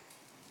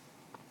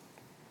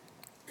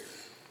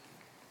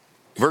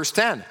 Verse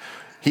 10,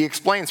 he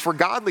explains, for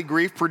godly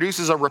grief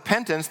produces a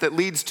repentance that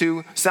leads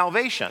to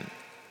salvation.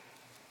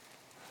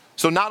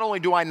 So not only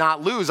do I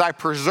not lose, I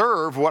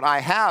preserve what I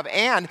have,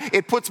 and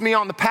it puts me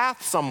on the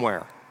path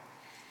somewhere.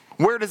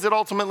 Where does it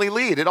ultimately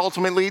lead? It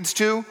ultimately leads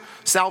to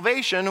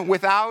salvation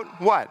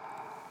without what?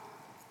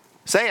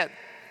 Say it.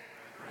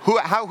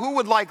 Who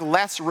would like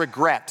less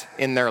regret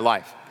in their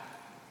life?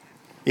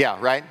 Yeah,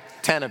 right?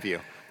 10 of you.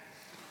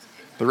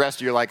 The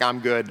rest of you are like, I'm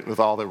good with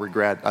all the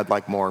regret. I'd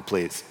like more,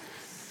 please.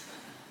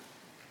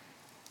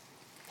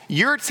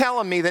 You're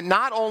telling me that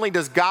not only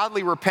does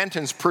godly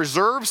repentance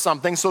preserve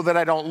something so that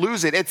I don't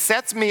lose it, it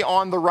sets me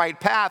on the right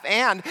path,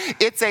 and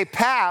it's a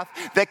path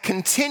that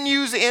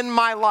continues in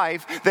my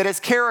life that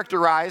is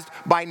characterized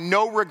by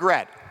no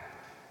regret.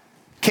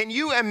 Can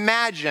you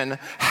imagine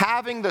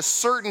having the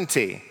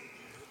certainty?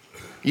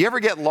 You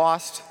ever get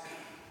lost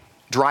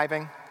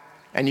driving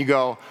and you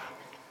go,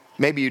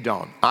 maybe you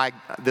don't.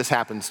 This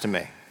happens to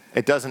me.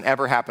 It doesn't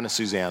ever happen to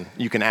Suzanne.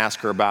 You can ask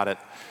her about it.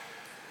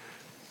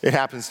 It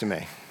happens to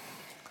me.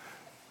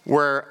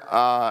 Where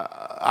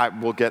I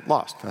will get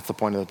lost. That's the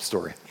point of the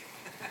story.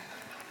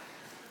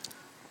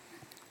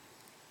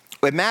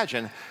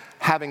 Imagine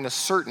having the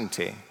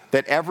certainty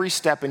that every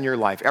step in your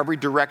life, every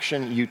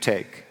direction you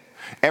take,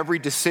 every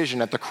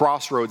decision at the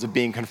crossroads of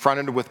being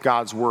confronted with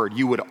God's word,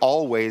 you would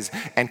always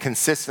and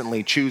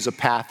consistently choose a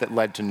path that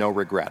led to no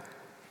regret.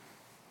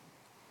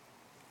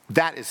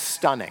 That is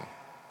stunning.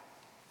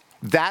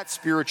 That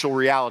spiritual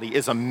reality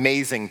is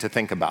amazing to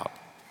think about.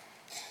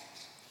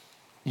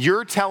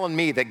 You're telling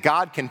me that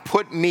God can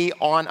put me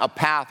on a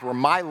path where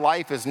my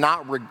life is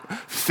not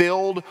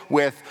filled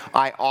with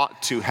I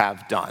ought to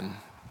have done.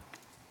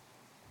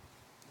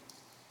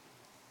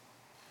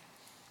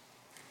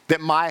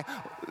 That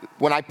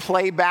when I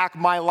play back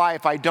my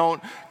life, I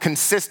don't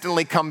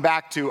consistently come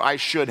back to I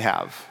should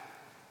have.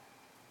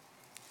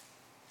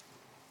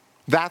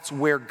 That's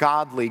where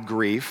godly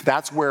grief,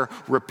 that's where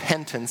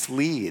repentance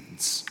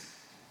leads.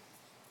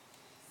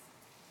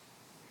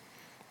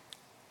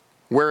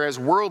 Whereas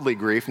worldly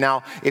grief,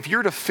 now, if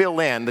you're to fill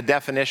in the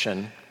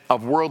definition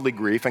of worldly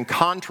grief and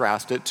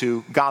contrast it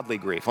to godly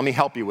grief, let me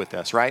help you with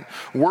this, right?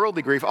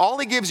 Worldly grief, all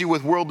he gives you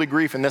with worldly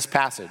grief in this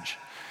passage,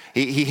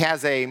 he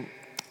has a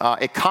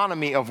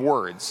economy of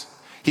words.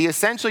 He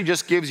essentially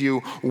just gives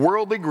you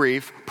worldly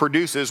grief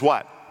produces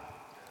what?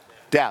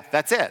 Death.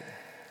 That's it.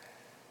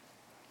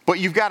 But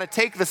you've got to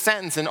take the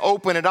sentence and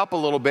open it up a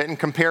little bit and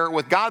compare it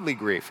with godly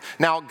grief.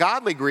 Now,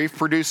 godly grief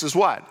produces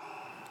what?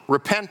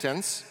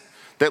 Repentance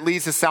that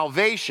leads to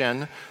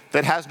salvation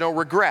that has no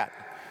regret.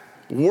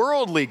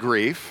 Worldly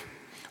grief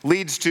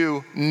leads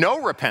to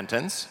no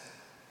repentance,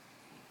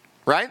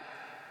 right?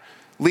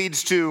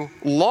 Leads to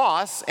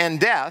loss and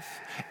death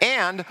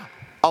and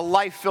a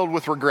life filled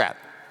with regret.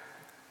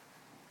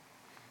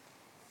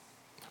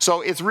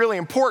 So it's really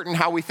important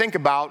how we think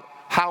about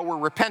how we're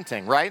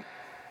repenting, right?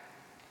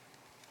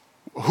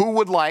 Who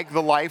would like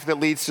the life that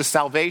leads to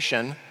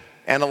salvation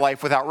and a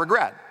life without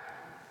regret?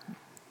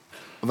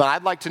 Then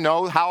I'd like to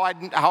know how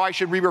I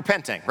should be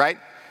repenting, right?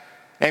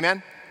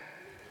 Amen?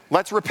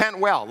 Let's repent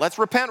well. Let's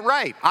repent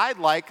right. I'd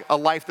like a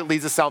life that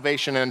leads to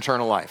salvation and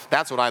eternal life.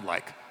 That's what I'd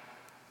like.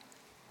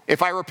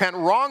 If I repent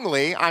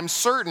wrongly, I'm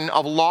certain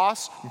of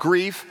loss,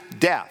 grief,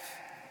 death.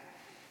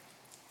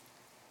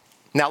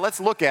 Now let's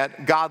look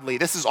at godly.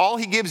 This is all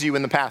he gives you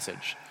in the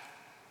passage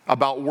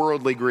about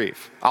worldly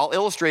grief. I'll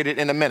illustrate it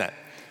in a minute.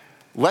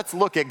 Let's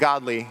look at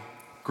godly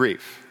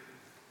grief.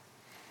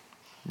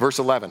 Verse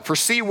 11, for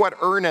see what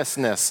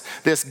earnestness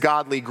this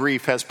godly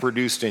grief has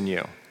produced in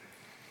you.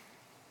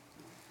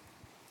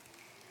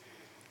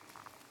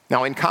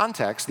 Now in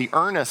context, the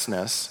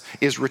earnestness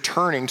is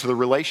returning to the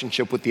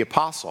relationship with the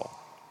apostle.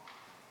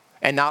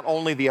 And not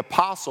only the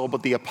apostle,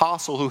 but the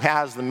apostle who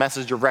has the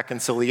message of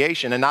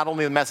reconciliation. And not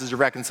only the message of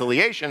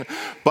reconciliation,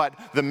 but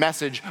the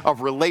message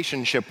of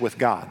relationship with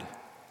God.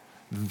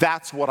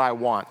 That's what I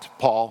want,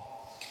 Paul.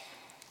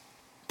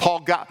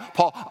 Paul,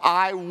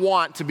 I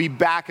want to be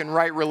back in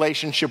right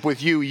relationship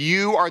with you.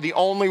 You are the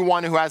only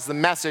one who has the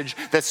message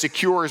that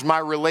secures my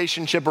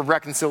relationship of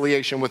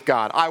reconciliation with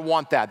God. I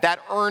want that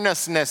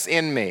earnestness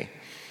in me.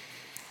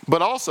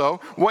 But also,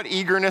 what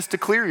eagerness to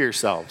clear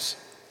yourselves,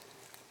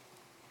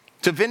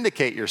 to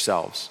vindicate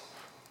yourselves.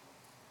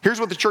 Here's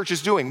what the church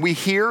is doing. We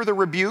hear the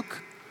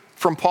rebuke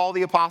from Paul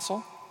the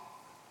apostle.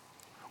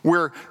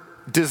 We're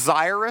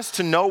desirous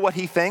to know what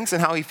he thinks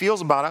and how he feels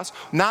about us.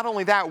 Not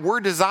only that, we're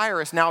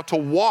desirous now to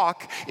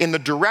walk in the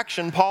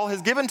direction Paul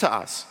has given to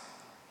us.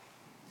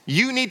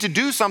 You need to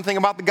do something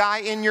about the guy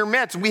in your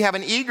midst. We have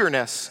an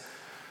eagerness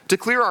to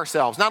clear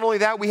ourselves. Not only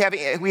that, we have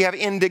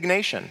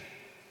indignation.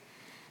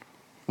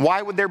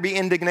 Why would there be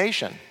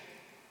indignation?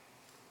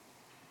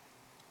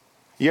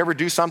 You ever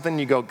do something and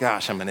you go,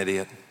 gosh, I'm an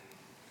idiot?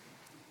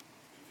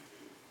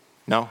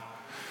 No?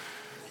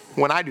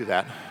 When I do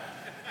that,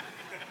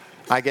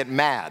 I get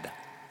mad.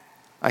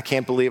 I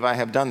can't believe I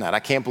have done that. I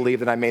can't believe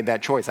that I made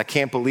that choice. I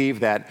can't believe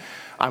that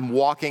I'm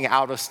walking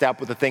out of step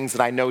with the things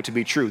that I know to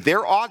be true.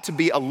 There ought to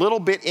be a little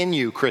bit in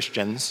you,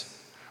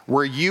 Christians,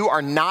 where you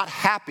are not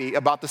happy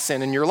about the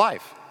sin in your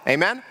life.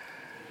 Amen?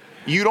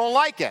 You don't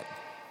like it.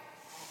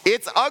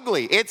 It's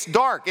ugly. It's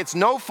dark. It's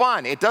no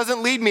fun. It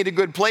doesn't lead me to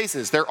good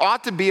places. There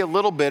ought to be a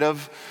little bit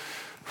of,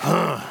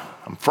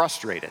 I'm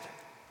frustrated.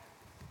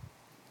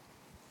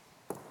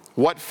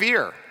 What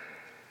fear?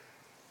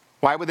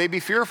 Why would they be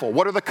fearful?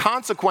 What are the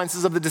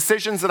consequences of the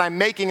decisions that I'm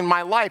making in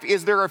my life?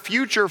 Is there a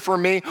future for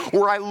me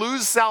where I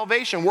lose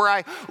salvation, where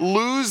I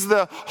lose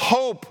the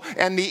hope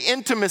and the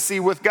intimacy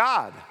with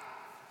God?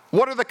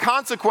 What are the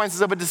consequences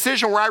of a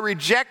decision where I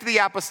reject the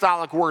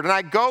apostolic word and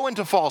I go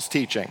into false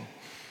teaching?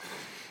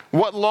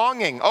 What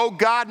longing? Oh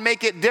God,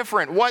 make it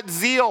different. What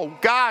zeal?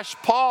 Gosh,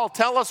 Paul,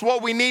 tell us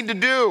what we need to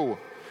do.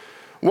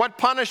 What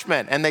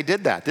punishment? And they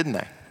did that, didn't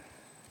they?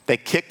 They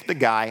kicked the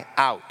guy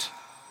out.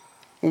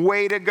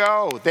 Way to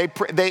go.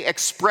 They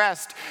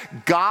expressed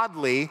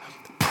godly,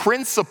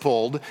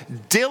 principled,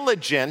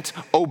 diligent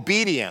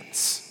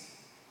obedience.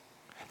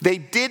 They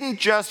didn't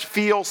just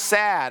feel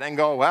sad and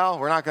go, well,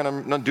 we're not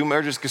going to do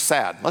marriage just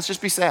sad. Let's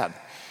just be sad.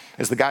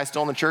 Is the guy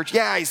still in the church?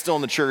 Yeah, he's still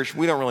in the church.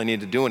 We don't really need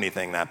to do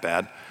anything that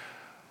bad.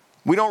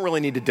 We don't really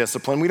need to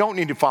discipline. We don't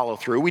need to follow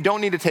through. We don't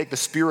need to take the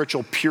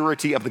spiritual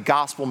purity of the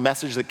gospel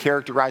message that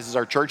characterizes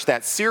our church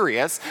that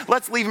serious.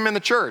 Let's leave him in the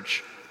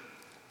church.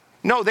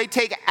 No, they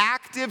take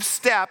active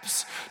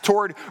steps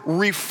toward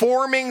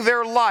reforming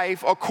their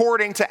life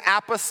according to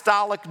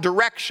apostolic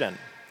direction.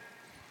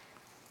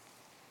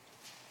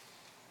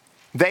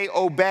 They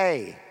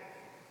obey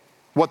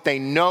what they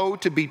know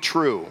to be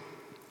true.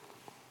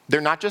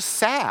 They're not just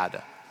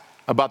sad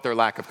about their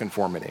lack of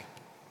conformity.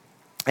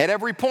 At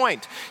every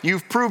point,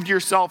 you've proved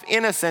yourself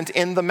innocent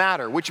in the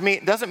matter, which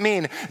doesn't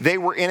mean they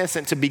were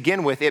innocent to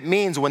begin with. It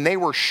means when they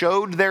were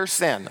showed their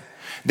sin,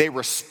 they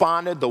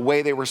responded the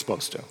way they were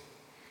supposed to.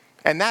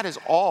 And that is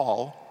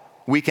all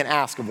we can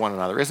ask of one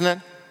another, isn't it?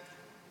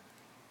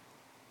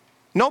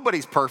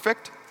 Nobody's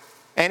perfect.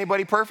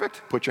 Anybody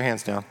perfect? Put your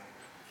hands down.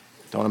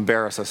 Don't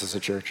embarrass us as a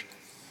church.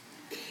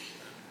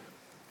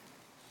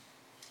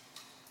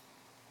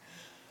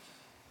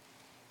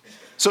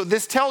 So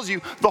this tells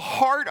you the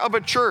heart of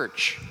a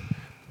church.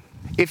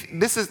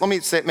 Let me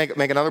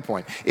make another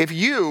point. If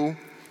you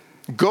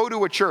go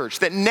to a church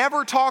that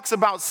never talks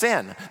about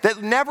sin,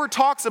 that never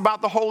talks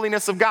about the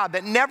holiness of God,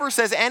 that never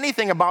says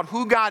anything about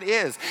who God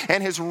is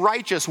and his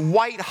righteous,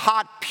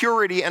 white-hot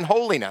purity and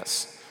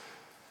holiness,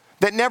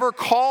 that never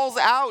calls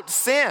out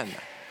sin,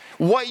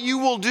 what you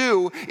will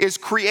do is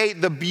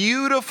create the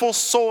beautiful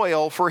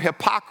soil for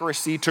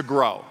hypocrisy to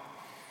grow.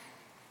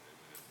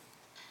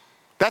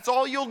 That's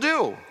all you'll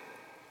do.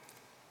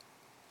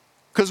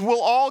 Because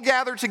we'll all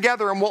gather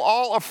together and we'll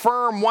all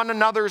affirm one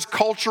another's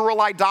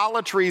cultural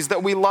idolatries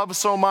that we love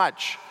so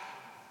much.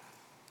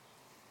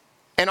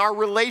 And our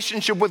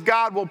relationship with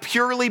God will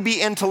purely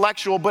be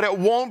intellectual, but it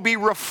won't be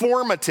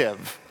reformative.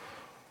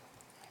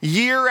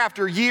 Year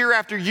after year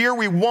after year,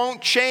 we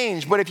won't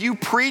change. But if you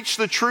preach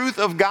the truth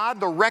of God,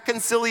 the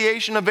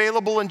reconciliation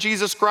available in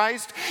Jesus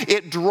Christ,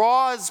 it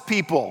draws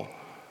people.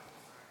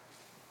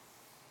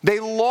 They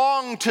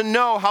long to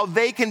know how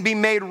they can be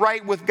made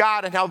right with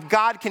God and how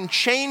God can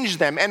change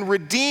them and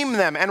redeem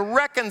them and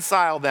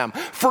reconcile them,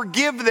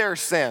 forgive their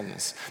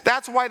sins.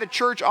 That's why the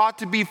church ought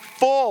to be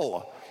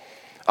full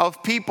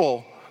of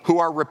people who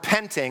are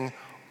repenting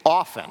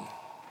often.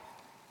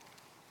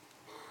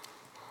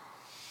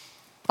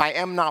 I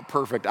am not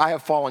perfect. I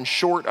have fallen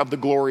short of the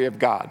glory of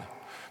God.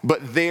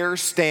 But there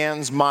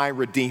stands my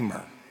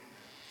Redeemer.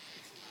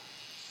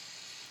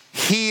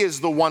 He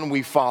is the one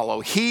we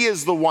follow. He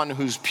is the one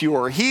who's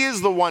pure. He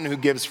is the one who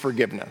gives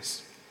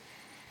forgiveness.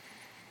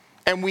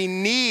 And we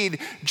need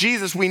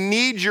Jesus, we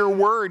need your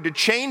word to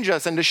change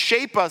us and to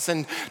shape us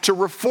and to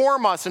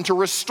reform us and to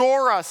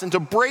restore us and to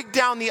break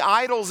down the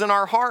idols in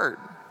our heart.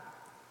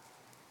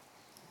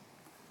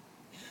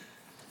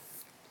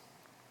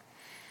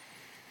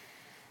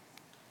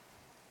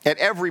 At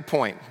every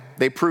point,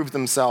 they prove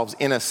themselves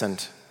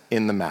innocent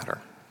in the matter.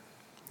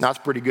 Now, that's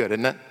pretty good,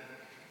 isn't it?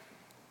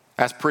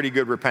 That's pretty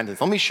good repentance.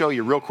 Let me show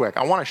you real quick.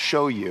 I want to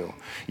show you.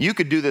 You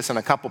could do this in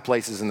a couple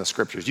places in the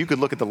scriptures. You could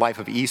look at the life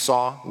of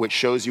Esau, which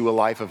shows you a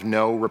life of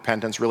no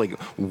repentance, really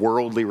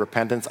worldly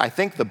repentance. I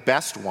think the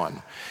best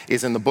one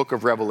is in the book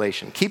of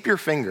Revelation. Keep your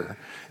finger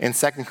in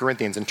 2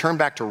 Corinthians and turn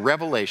back to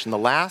Revelation, the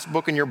last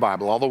book in your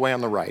Bible, all the way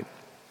on the right.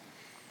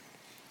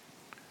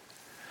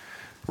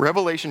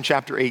 Revelation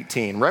chapter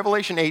 18.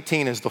 Revelation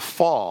 18 is the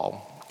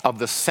fall of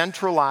the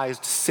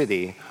centralized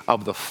city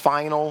of the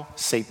final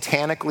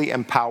satanically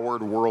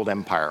empowered world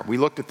empire. We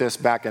looked at this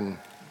back in,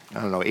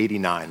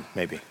 89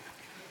 maybe.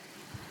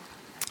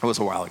 It was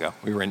a while ago.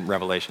 We were in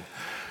Revelation.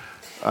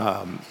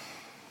 And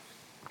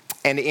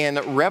in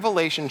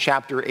Revelation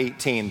chapter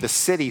 18, the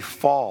city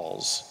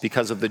falls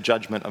because of the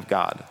judgment of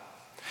God.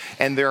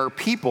 And there are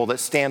people that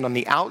stand on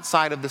the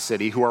outside of the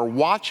city who are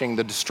watching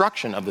the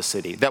destruction of the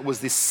city. That was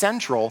the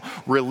central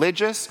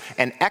religious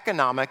and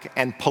economic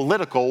and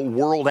political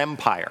world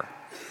empire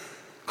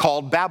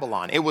called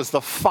Babylon. It was the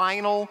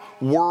final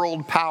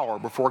world power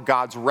before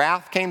God's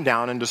wrath came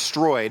down and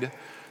destroyed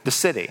the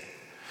city.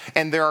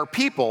 And there are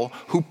people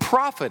who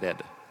profited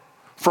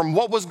from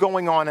what was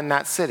going on in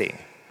that city.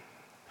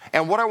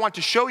 And what I want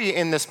to show you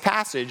in this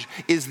passage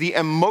is the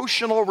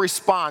emotional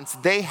response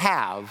they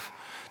have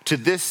to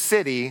this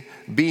city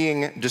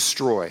being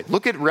destroyed.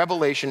 Look at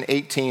Revelation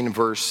 18,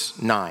 verse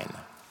 9.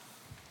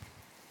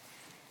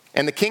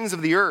 And the kings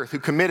of the earth who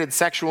committed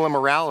sexual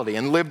immorality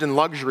and lived in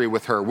luxury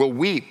with her will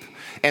weep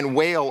and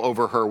wail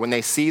over her when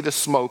they see the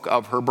smoke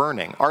of her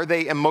burning. Are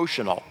they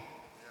emotional?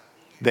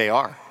 They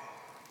are.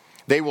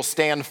 They will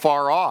stand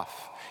far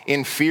off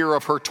in fear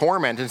of her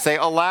torment and say,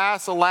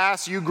 "Alas,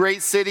 alas, you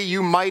great city,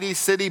 you mighty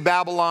city,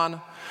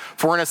 Babylon.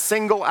 For in a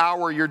single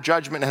hour your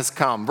judgment has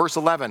come." Verse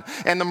 11,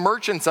 and the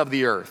merchants of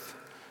the earth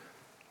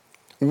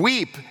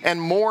weep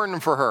and mourn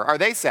for her. Are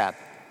they sad?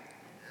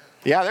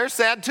 Yeah, they're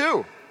sad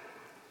too.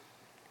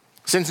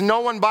 Since no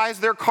one buys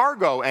their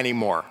cargo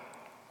anymore.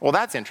 Well,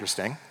 that's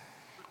interesting.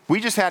 We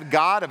just had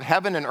God of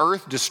heaven and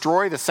earth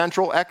destroy the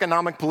central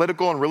economic,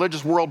 political, and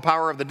religious world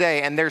power of the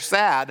day, and they're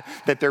sad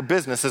that their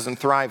business isn't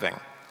thriving.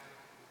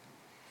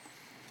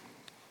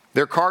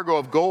 Their cargo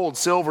of gold,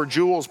 silver,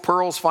 jewels,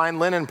 pearls, fine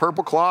linen,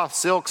 purple cloth,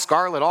 silk,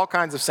 scarlet, all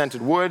kinds of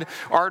scented wood,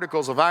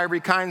 articles of ivory,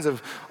 kinds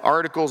of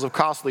articles of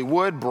costly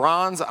wood,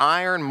 bronze,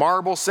 iron,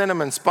 marble,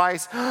 cinnamon,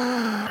 spice.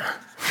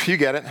 You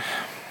get it.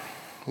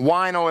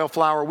 Wine, oil,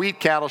 flour,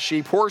 wheat, cattle,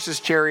 sheep, horses,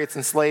 chariots,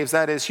 and slaves,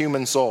 that is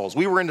human souls.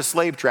 We were into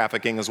slave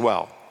trafficking as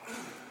well.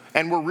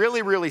 And we're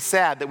really, really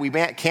sad that we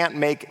can't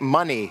make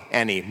money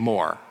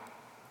anymore.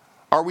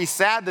 Are we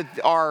sad that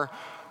our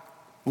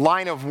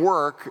line of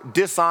work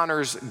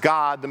dishonors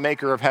God, the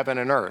maker of heaven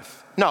and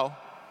earth? No.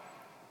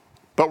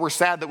 But we're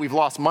sad that we've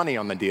lost money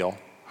on the deal.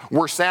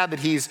 We're sad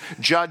that he's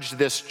judged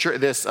this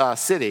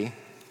city.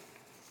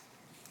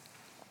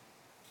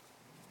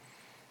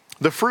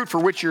 The fruit for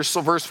which your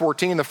soul, verse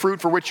 14, the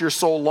fruit for which your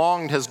soul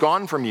longed has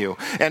gone from you,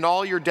 and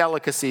all your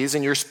delicacies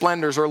and your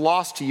splendors are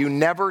lost to you,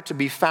 never to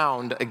be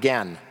found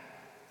again.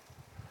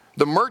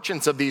 The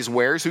merchants of these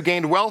wares who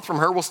gained wealth from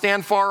her will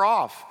stand far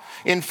off,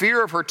 in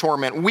fear of her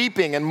torment,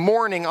 weeping and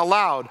mourning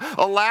aloud.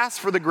 Alas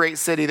for the great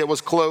city that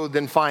was clothed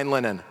in fine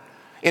linen,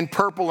 in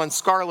purple and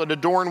scarlet,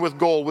 adorned with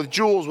gold, with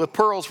jewels, with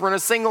pearls, for in a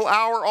single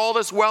hour all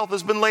this wealth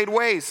has been laid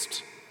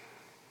waste.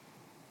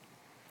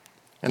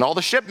 And all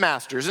the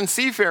shipmasters and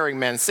seafaring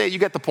men say, you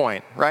get the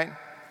point, right?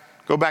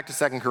 Go back to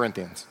 2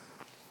 Corinthians.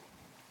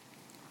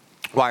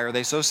 Why are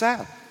they so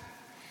sad?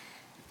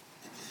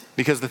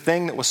 Because the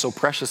thing that was so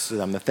precious to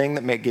them, the thing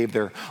that gave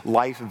their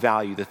life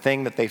value, the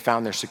thing that they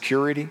found their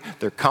security,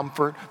 their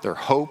comfort, their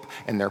hope,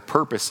 and their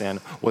purpose in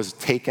was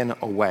taken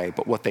away.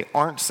 But what they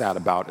aren't sad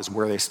about is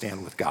where they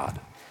stand with God.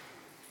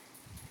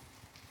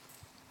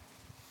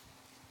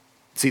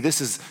 See, this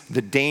is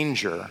the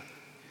danger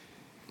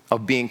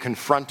of being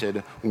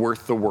confronted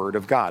with the Word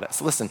of God.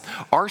 So listen,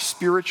 our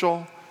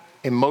spiritual,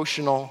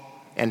 emotional,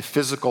 and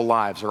physical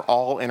lives are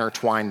all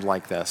intertwined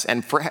like this.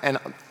 And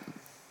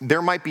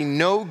there might be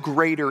no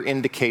greater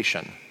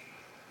indication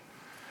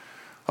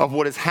of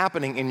what is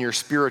happening in your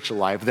spiritual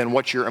life than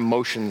what your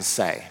emotions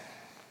say.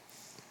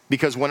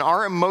 Because when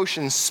our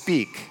emotions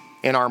speak,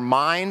 in our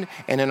mind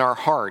and in our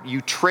heart.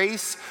 You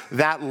trace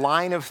that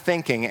line of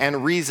thinking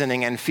and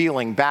reasoning and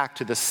feeling back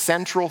to the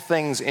central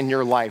things in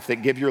your life that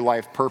give your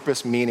life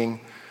purpose,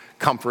 meaning,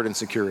 comfort, and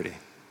security.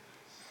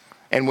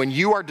 And when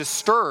you are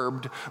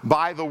disturbed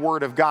by the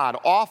Word of God,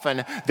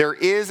 often there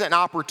is an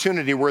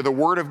opportunity where the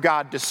Word of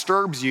God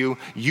disturbs you,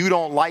 you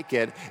don't like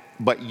it,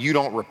 but you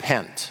don't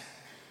repent.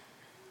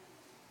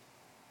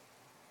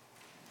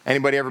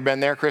 Anybody ever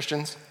been there,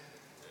 Christians?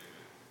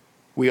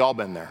 We all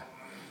been there.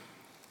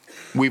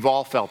 We've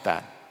all felt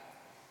that.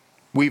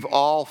 We've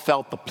all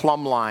felt the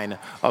plumb line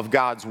of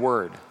God's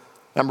Word.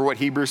 Remember what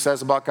Hebrews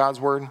says about God's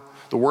Word?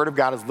 The Word of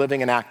God is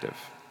living and active.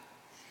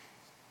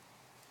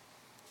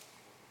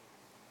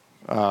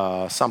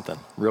 Something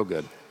real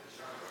good.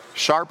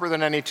 Sharper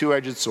than any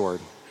two-edged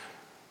sword.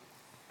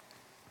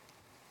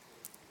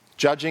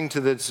 Judging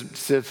to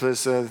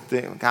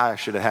the, I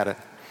should have had it.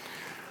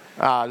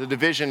 The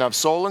division of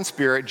soul and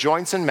spirit,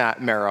 joints and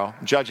marrow,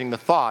 judging the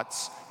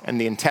thoughts and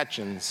the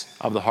intentions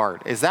of the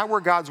heart. Is that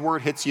where God's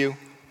Word hits you?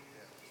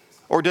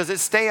 Or does it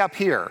stay up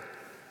here?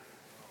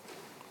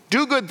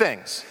 Do good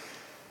things.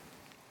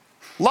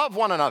 Love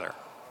one another.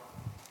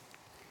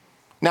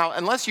 Now,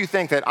 unless you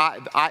think that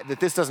that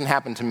this doesn't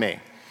happen to me,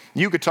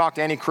 you could talk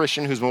to any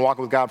Christian who's been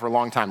walking with God for a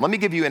long time. Let me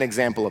give you an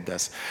example of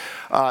this.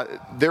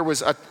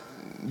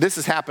 This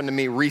has happened to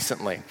me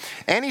recently.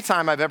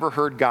 Anytime I've ever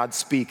heard God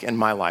speak in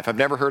my life, I've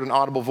never heard an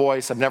audible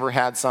voice, I've never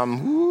had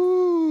some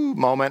woo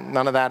moment,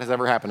 none of that has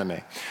ever happened to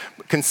me.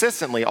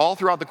 Consistently, all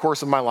throughout the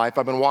course of my life,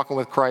 I've been walking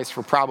with Christ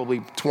for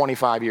probably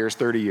 25 years,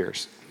 30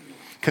 years.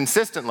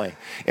 Consistently,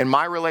 in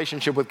my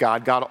relationship with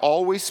God, God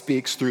always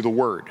speaks through the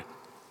Word.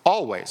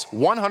 Always,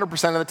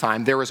 100% of the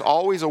time, there is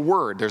always a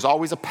word, there's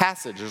always a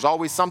passage, there's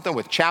always something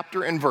with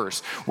chapter and verse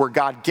where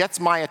God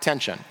gets my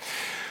attention.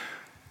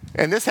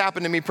 And this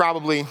happened to me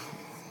probably,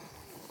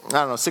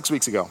 6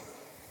 weeks ago.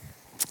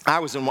 I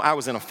was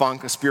in a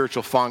funk, a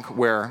spiritual funk,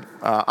 where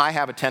I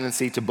have a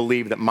tendency to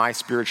believe that my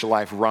spiritual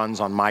life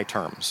runs on my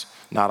terms,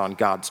 not on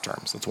God's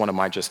terms. That's one of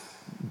my just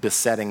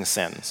besetting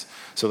sins.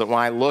 So that when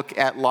I look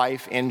at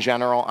life in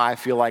general, I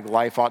feel like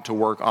life ought to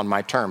work on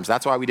my terms.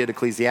 That's why we did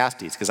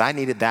Ecclesiastes, because I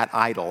needed that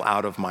idol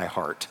out of my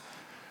heart,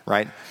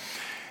 right?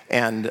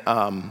 And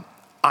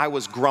I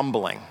was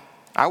grumbling.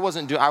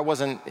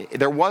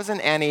 There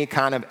wasn't any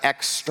kind of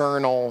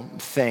external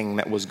thing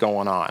that was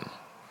going on.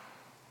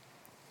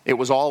 It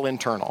was all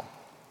internal.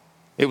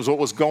 It was what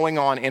was going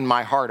on in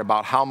my heart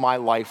about how my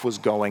life was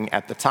going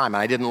at the time,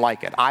 and I didn't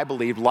like it. I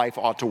believed life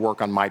ought to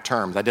work on my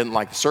terms. I didn't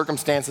like the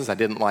circumstances. I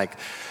didn't like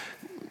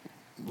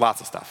lots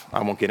of stuff.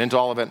 I won't get into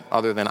all of it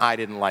other than I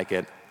didn't like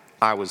it.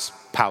 I was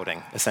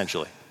pouting,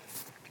 essentially.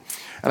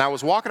 And I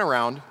was walking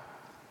around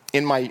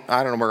in I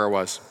don't know where I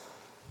was,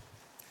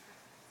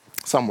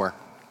 somewhere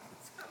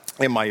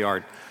in my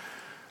yard.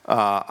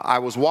 I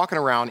was walking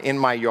around in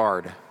my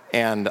yard,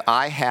 and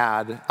I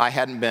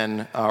hadn't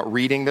been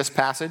reading this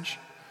passage.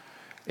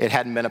 It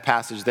hadn't been a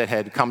passage that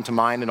had come to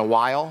mind in a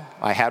while.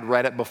 I had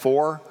read it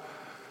before,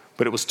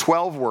 but it was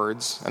 12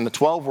 words, and the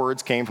 12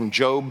 words came from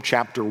Job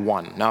chapter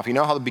 1. Now, if you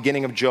know how the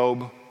beginning of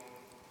Job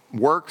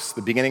works,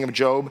 the beginning of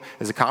Job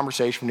is a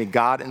conversation between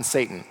God and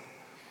Satan.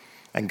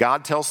 And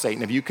God tells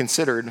Satan, have you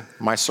considered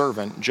my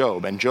servant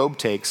Job? And Job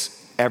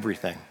takes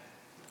everything.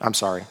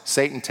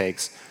 Satan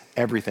takes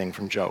everything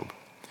from Job.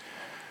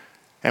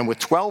 And with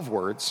 12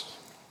 words,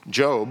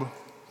 Job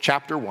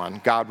chapter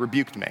 1, God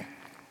rebuked me.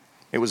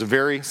 It was a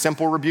very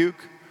simple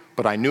rebuke,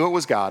 but I knew it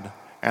was God,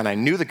 and I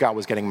knew that God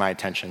was getting my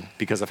attention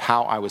because of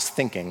how I was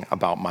thinking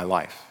about my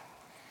life.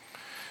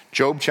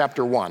 Job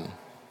chapter 1,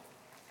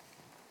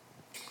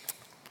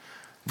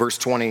 verse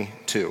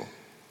 22.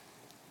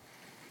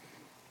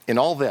 In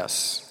all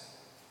this,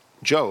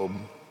 Job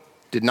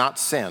did not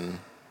sin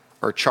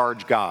or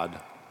charge God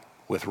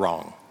with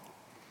wrong.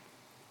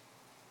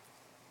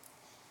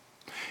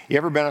 You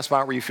ever been in a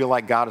spot where you feel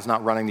like God is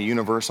not running the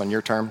universe on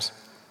your terms?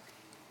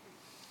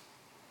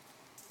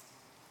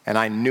 And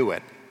I knew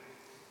it.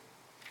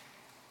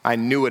 I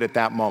knew it at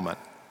that moment.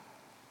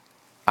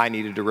 I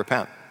needed to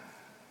repent.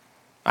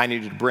 I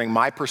needed to bring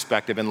my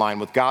perspective in line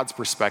with God's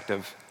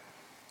perspective.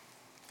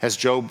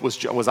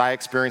 Was I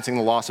experiencing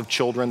the loss of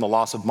children, the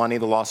loss of money,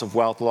 the loss of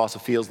wealth, the loss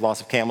of fields, the loss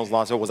of camels,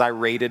 was I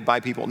raided by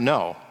people?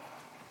 No.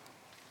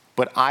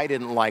 But I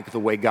didn't like the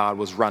way God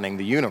was running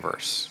the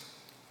universe.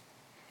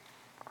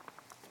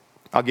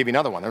 I'll give you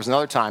another one. There was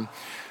another time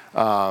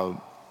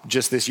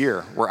just this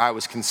year where I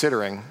was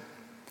considering,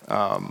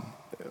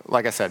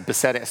 like I said,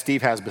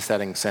 Steve has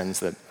besetting sins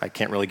that I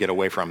can't really get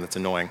away from. That's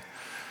annoying.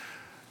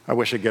 I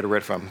wish I'd get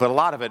rid of them. But a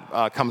lot of it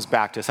comes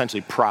back to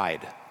essentially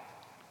pride.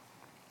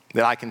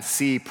 That I can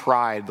see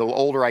pride. The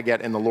older I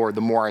get in the Lord,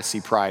 the more I see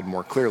pride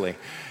more clearly.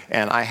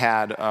 And I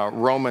had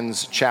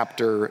Romans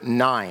chapter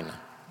 9.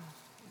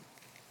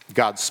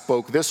 God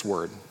spoke this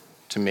word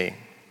to me.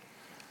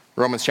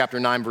 Romans chapter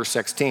 9, verse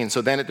 16.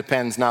 So then it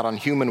depends not on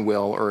human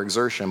will or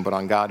exertion, but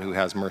on God who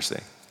has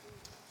mercy.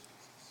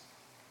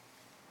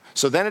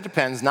 So then it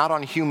depends not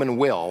on human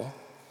will,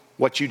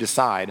 what you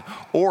decide,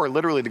 or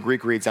literally the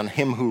Greek reads on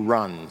him who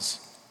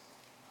runs,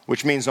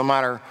 which means no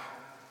matter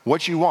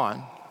what you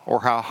want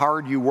or how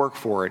hard you work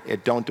for it,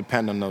 it don't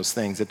depend on those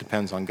things. It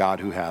depends on God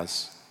who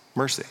has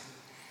mercy.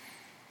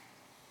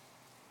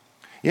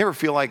 You ever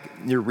feel like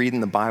you're reading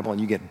the Bible and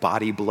you get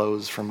body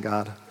blows from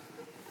God?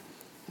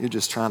 You're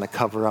just trying to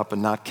cover up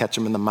and not catch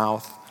them in the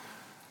mouth.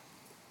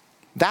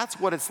 That's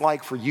what it's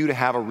like for you to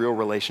have a real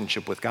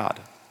relationship with God.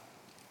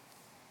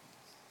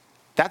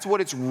 That's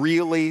what it's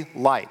really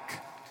like.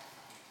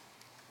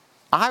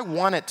 I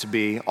want it to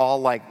be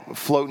all like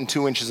floating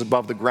 2 inches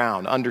above the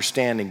ground,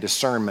 understanding,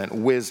 discernment,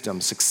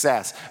 wisdom,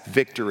 success,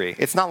 victory.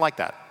 It's not like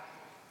that.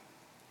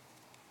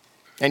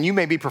 And you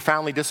may be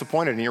profoundly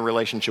disappointed in your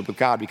relationship with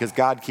God because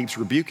God keeps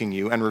rebuking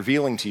you and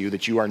revealing to you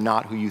that you are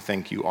not who you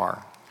think you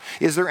are.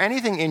 Is there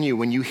anything in you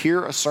when you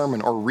hear a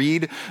sermon or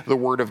read the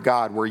Word of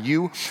God where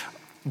you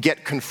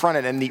get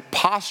confronted and the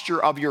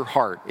posture of your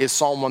heart is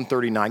Psalm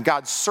 139?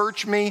 God,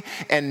 search me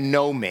and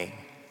know me.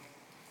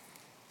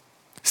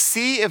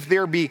 See if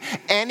there be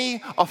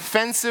any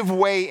offensive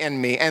way in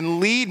me and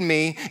lead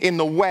me in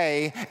the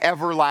way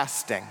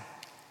everlasting.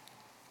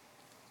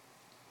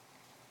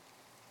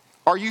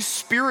 Are you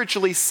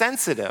spiritually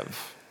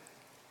sensitive?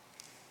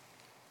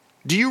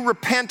 Do you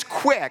repent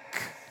quick?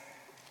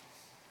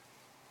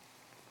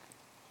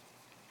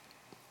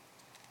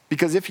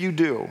 Because if you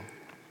do,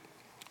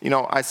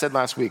 I said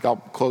last week, I'll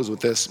close with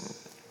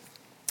this,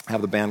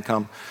 have the band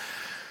come.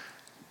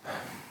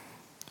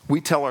 We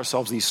tell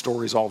ourselves these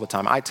stories all the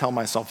time. I tell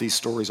myself these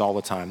stories all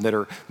the time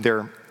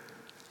they're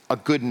a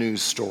good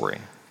news story.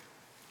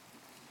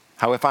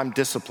 How if I'm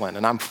disciplined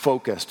and I'm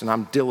focused and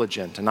I'm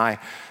diligent and I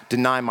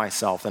deny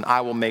myself, then I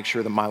will make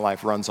sure that my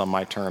life runs on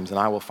my terms and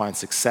I will find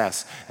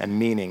success and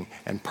meaning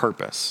and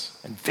purpose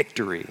and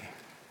victory.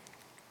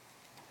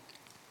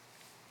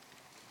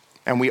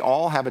 And we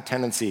all have a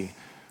tendency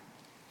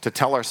to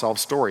tell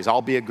ourselves stories.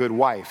 I'll be a good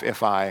wife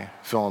if I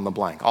fill in the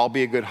blank. I'll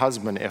be a good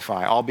husband if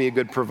I'll be a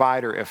good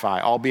provider if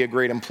I'll be a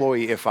great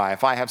employee if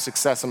I have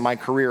success in my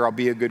career, I'll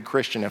be a good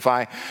Christian. If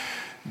I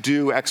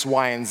do X,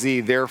 Y, and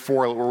Z,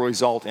 therefore it will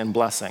result in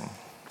blessing.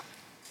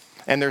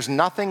 And there's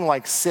nothing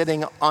like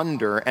sitting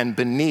under and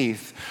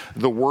beneath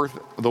the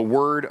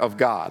Word of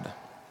God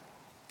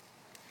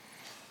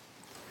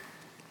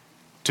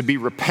to be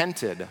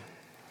repented,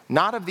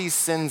 not of these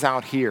sins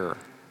out here,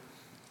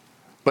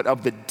 but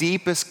of the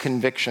deepest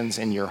convictions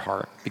in your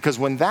heart. Because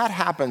when that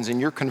happens and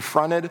you're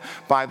confronted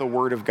by the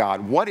Word of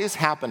God, what is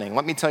happening?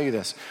 Let me tell you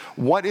this.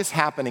 What is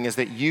happening is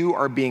that you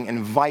are being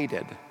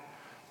invited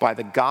by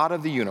the God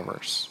of the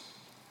universe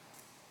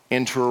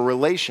into a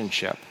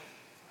relationship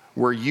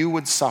where you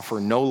would suffer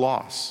no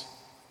loss,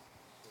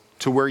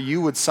 to where you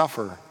would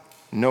suffer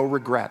no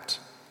regret,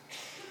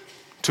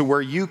 to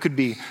where you could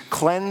be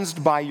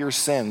cleansed by your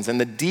sins and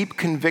the deep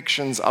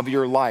convictions of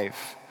your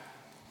life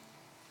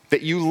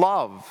that you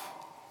love,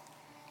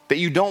 that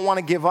you don't want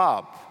to give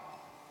up,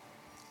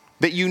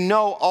 that you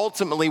know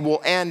ultimately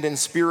will end in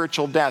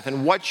spiritual death.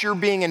 And what you're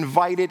being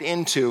invited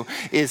into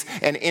is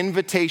an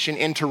invitation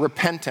into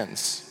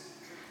repentance,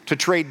 to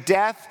trade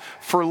death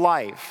for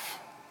life,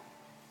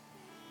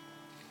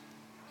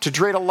 to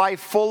trade a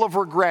life full of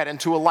regret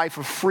into a life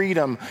of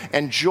freedom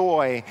and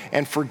joy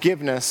and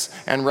forgiveness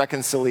and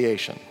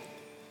reconciliation.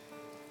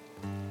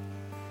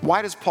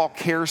 Why does Paul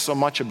care so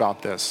much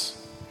about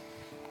this?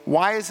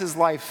 Why is his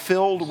life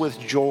filled with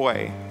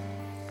joy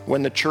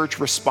when the church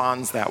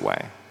responds that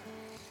way?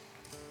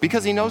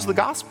 Because he knows the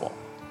gospel.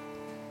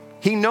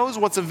 He knows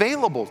what's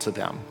available to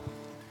them.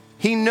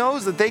 He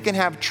knows that they can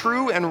have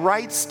true and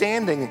right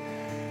standing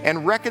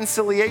and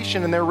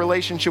reconciliation in their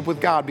relationship with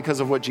God because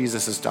of what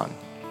Jesus has done.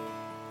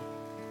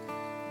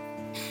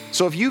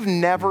 So if you've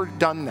never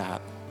done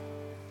that,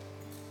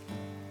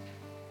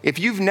 if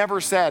you've never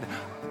said,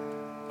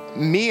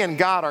 me and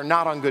God are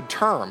not on good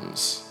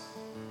terms,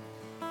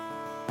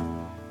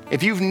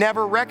 if you've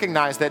never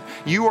recognized that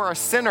you are a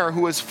sinner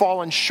who has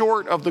fallen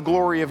short of the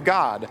glory of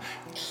God,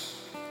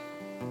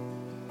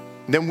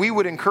 then we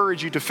would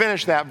encourage you to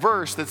finish that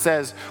verse that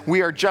says,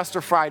 we are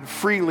justified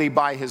freely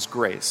by his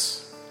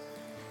grace.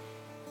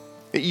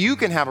 That you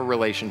can have a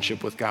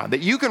relationship with God,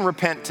 that you can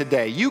repent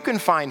today, you can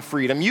find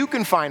freedom, you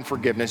can find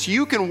forgiveness,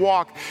 you can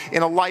walk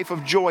in a life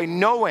of joy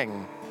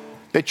knowing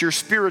that your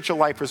spiritual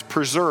life is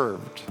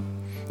preserved,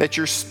 that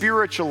your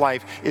spiritual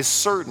life is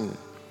certain,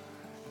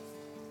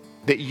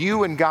 that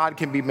you and God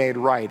can be made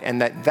right,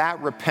 and that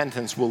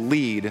repentance will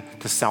lead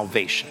to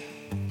salvation.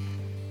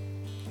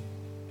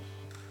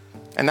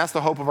 And that's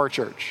the hope of our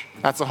church.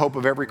 That's the hope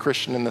of every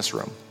Christian in this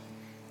room.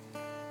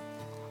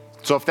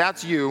 So if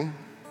that's you,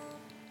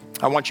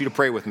 I want you to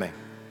pray with me.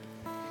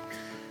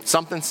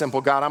 Something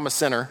simple. God, I'm a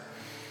sinner.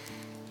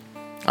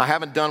 I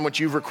haven't done what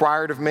you've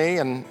required of me,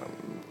 and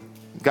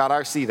God,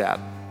 I see that.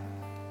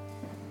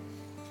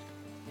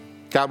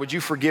 God, would you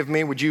forgive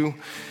me? Would you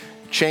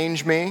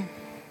change me?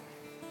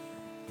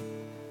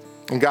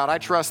 And God, I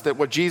trust that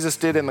what Jesus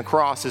did in the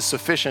cross is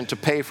sufficient to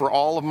pay for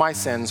all of my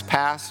sins,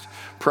 past,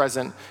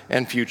 present,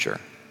 and future.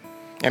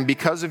 And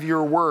because of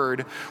your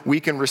word, we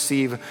can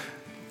receive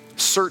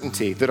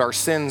certainty that our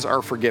sins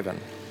are forgiven.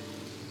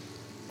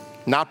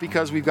 Not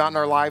because we've gotten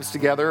our lives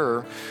together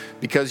or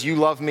because you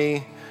love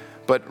me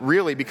but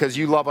really because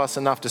you love us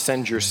enough to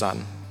send your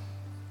Son.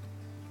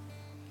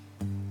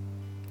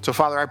 So,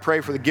 Father, I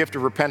pray for the gift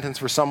of repentance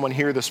for someone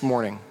here this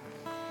morning,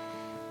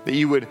 that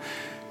you would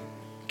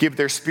give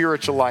their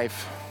spiritual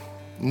life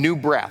new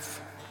breath.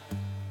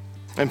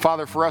 And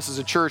Father, for us as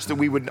a church, that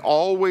we would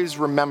always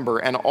remember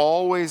and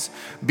always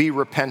be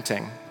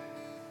repenting.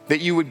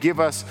 That you would give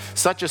us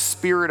such a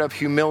spirit of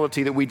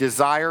humility that we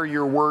desire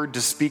your word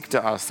to speak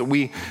to us, that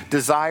we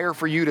desire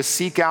for you to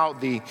seek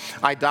out the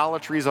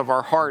idolatries of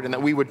our heart, and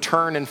that we would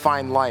turn and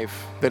find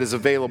life that is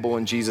available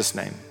in Jesus'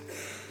 name.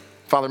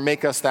 Father,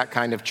 make us that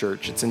kind of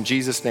church. It's in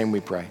Jesus' name we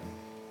pray.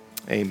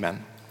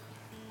 Amen.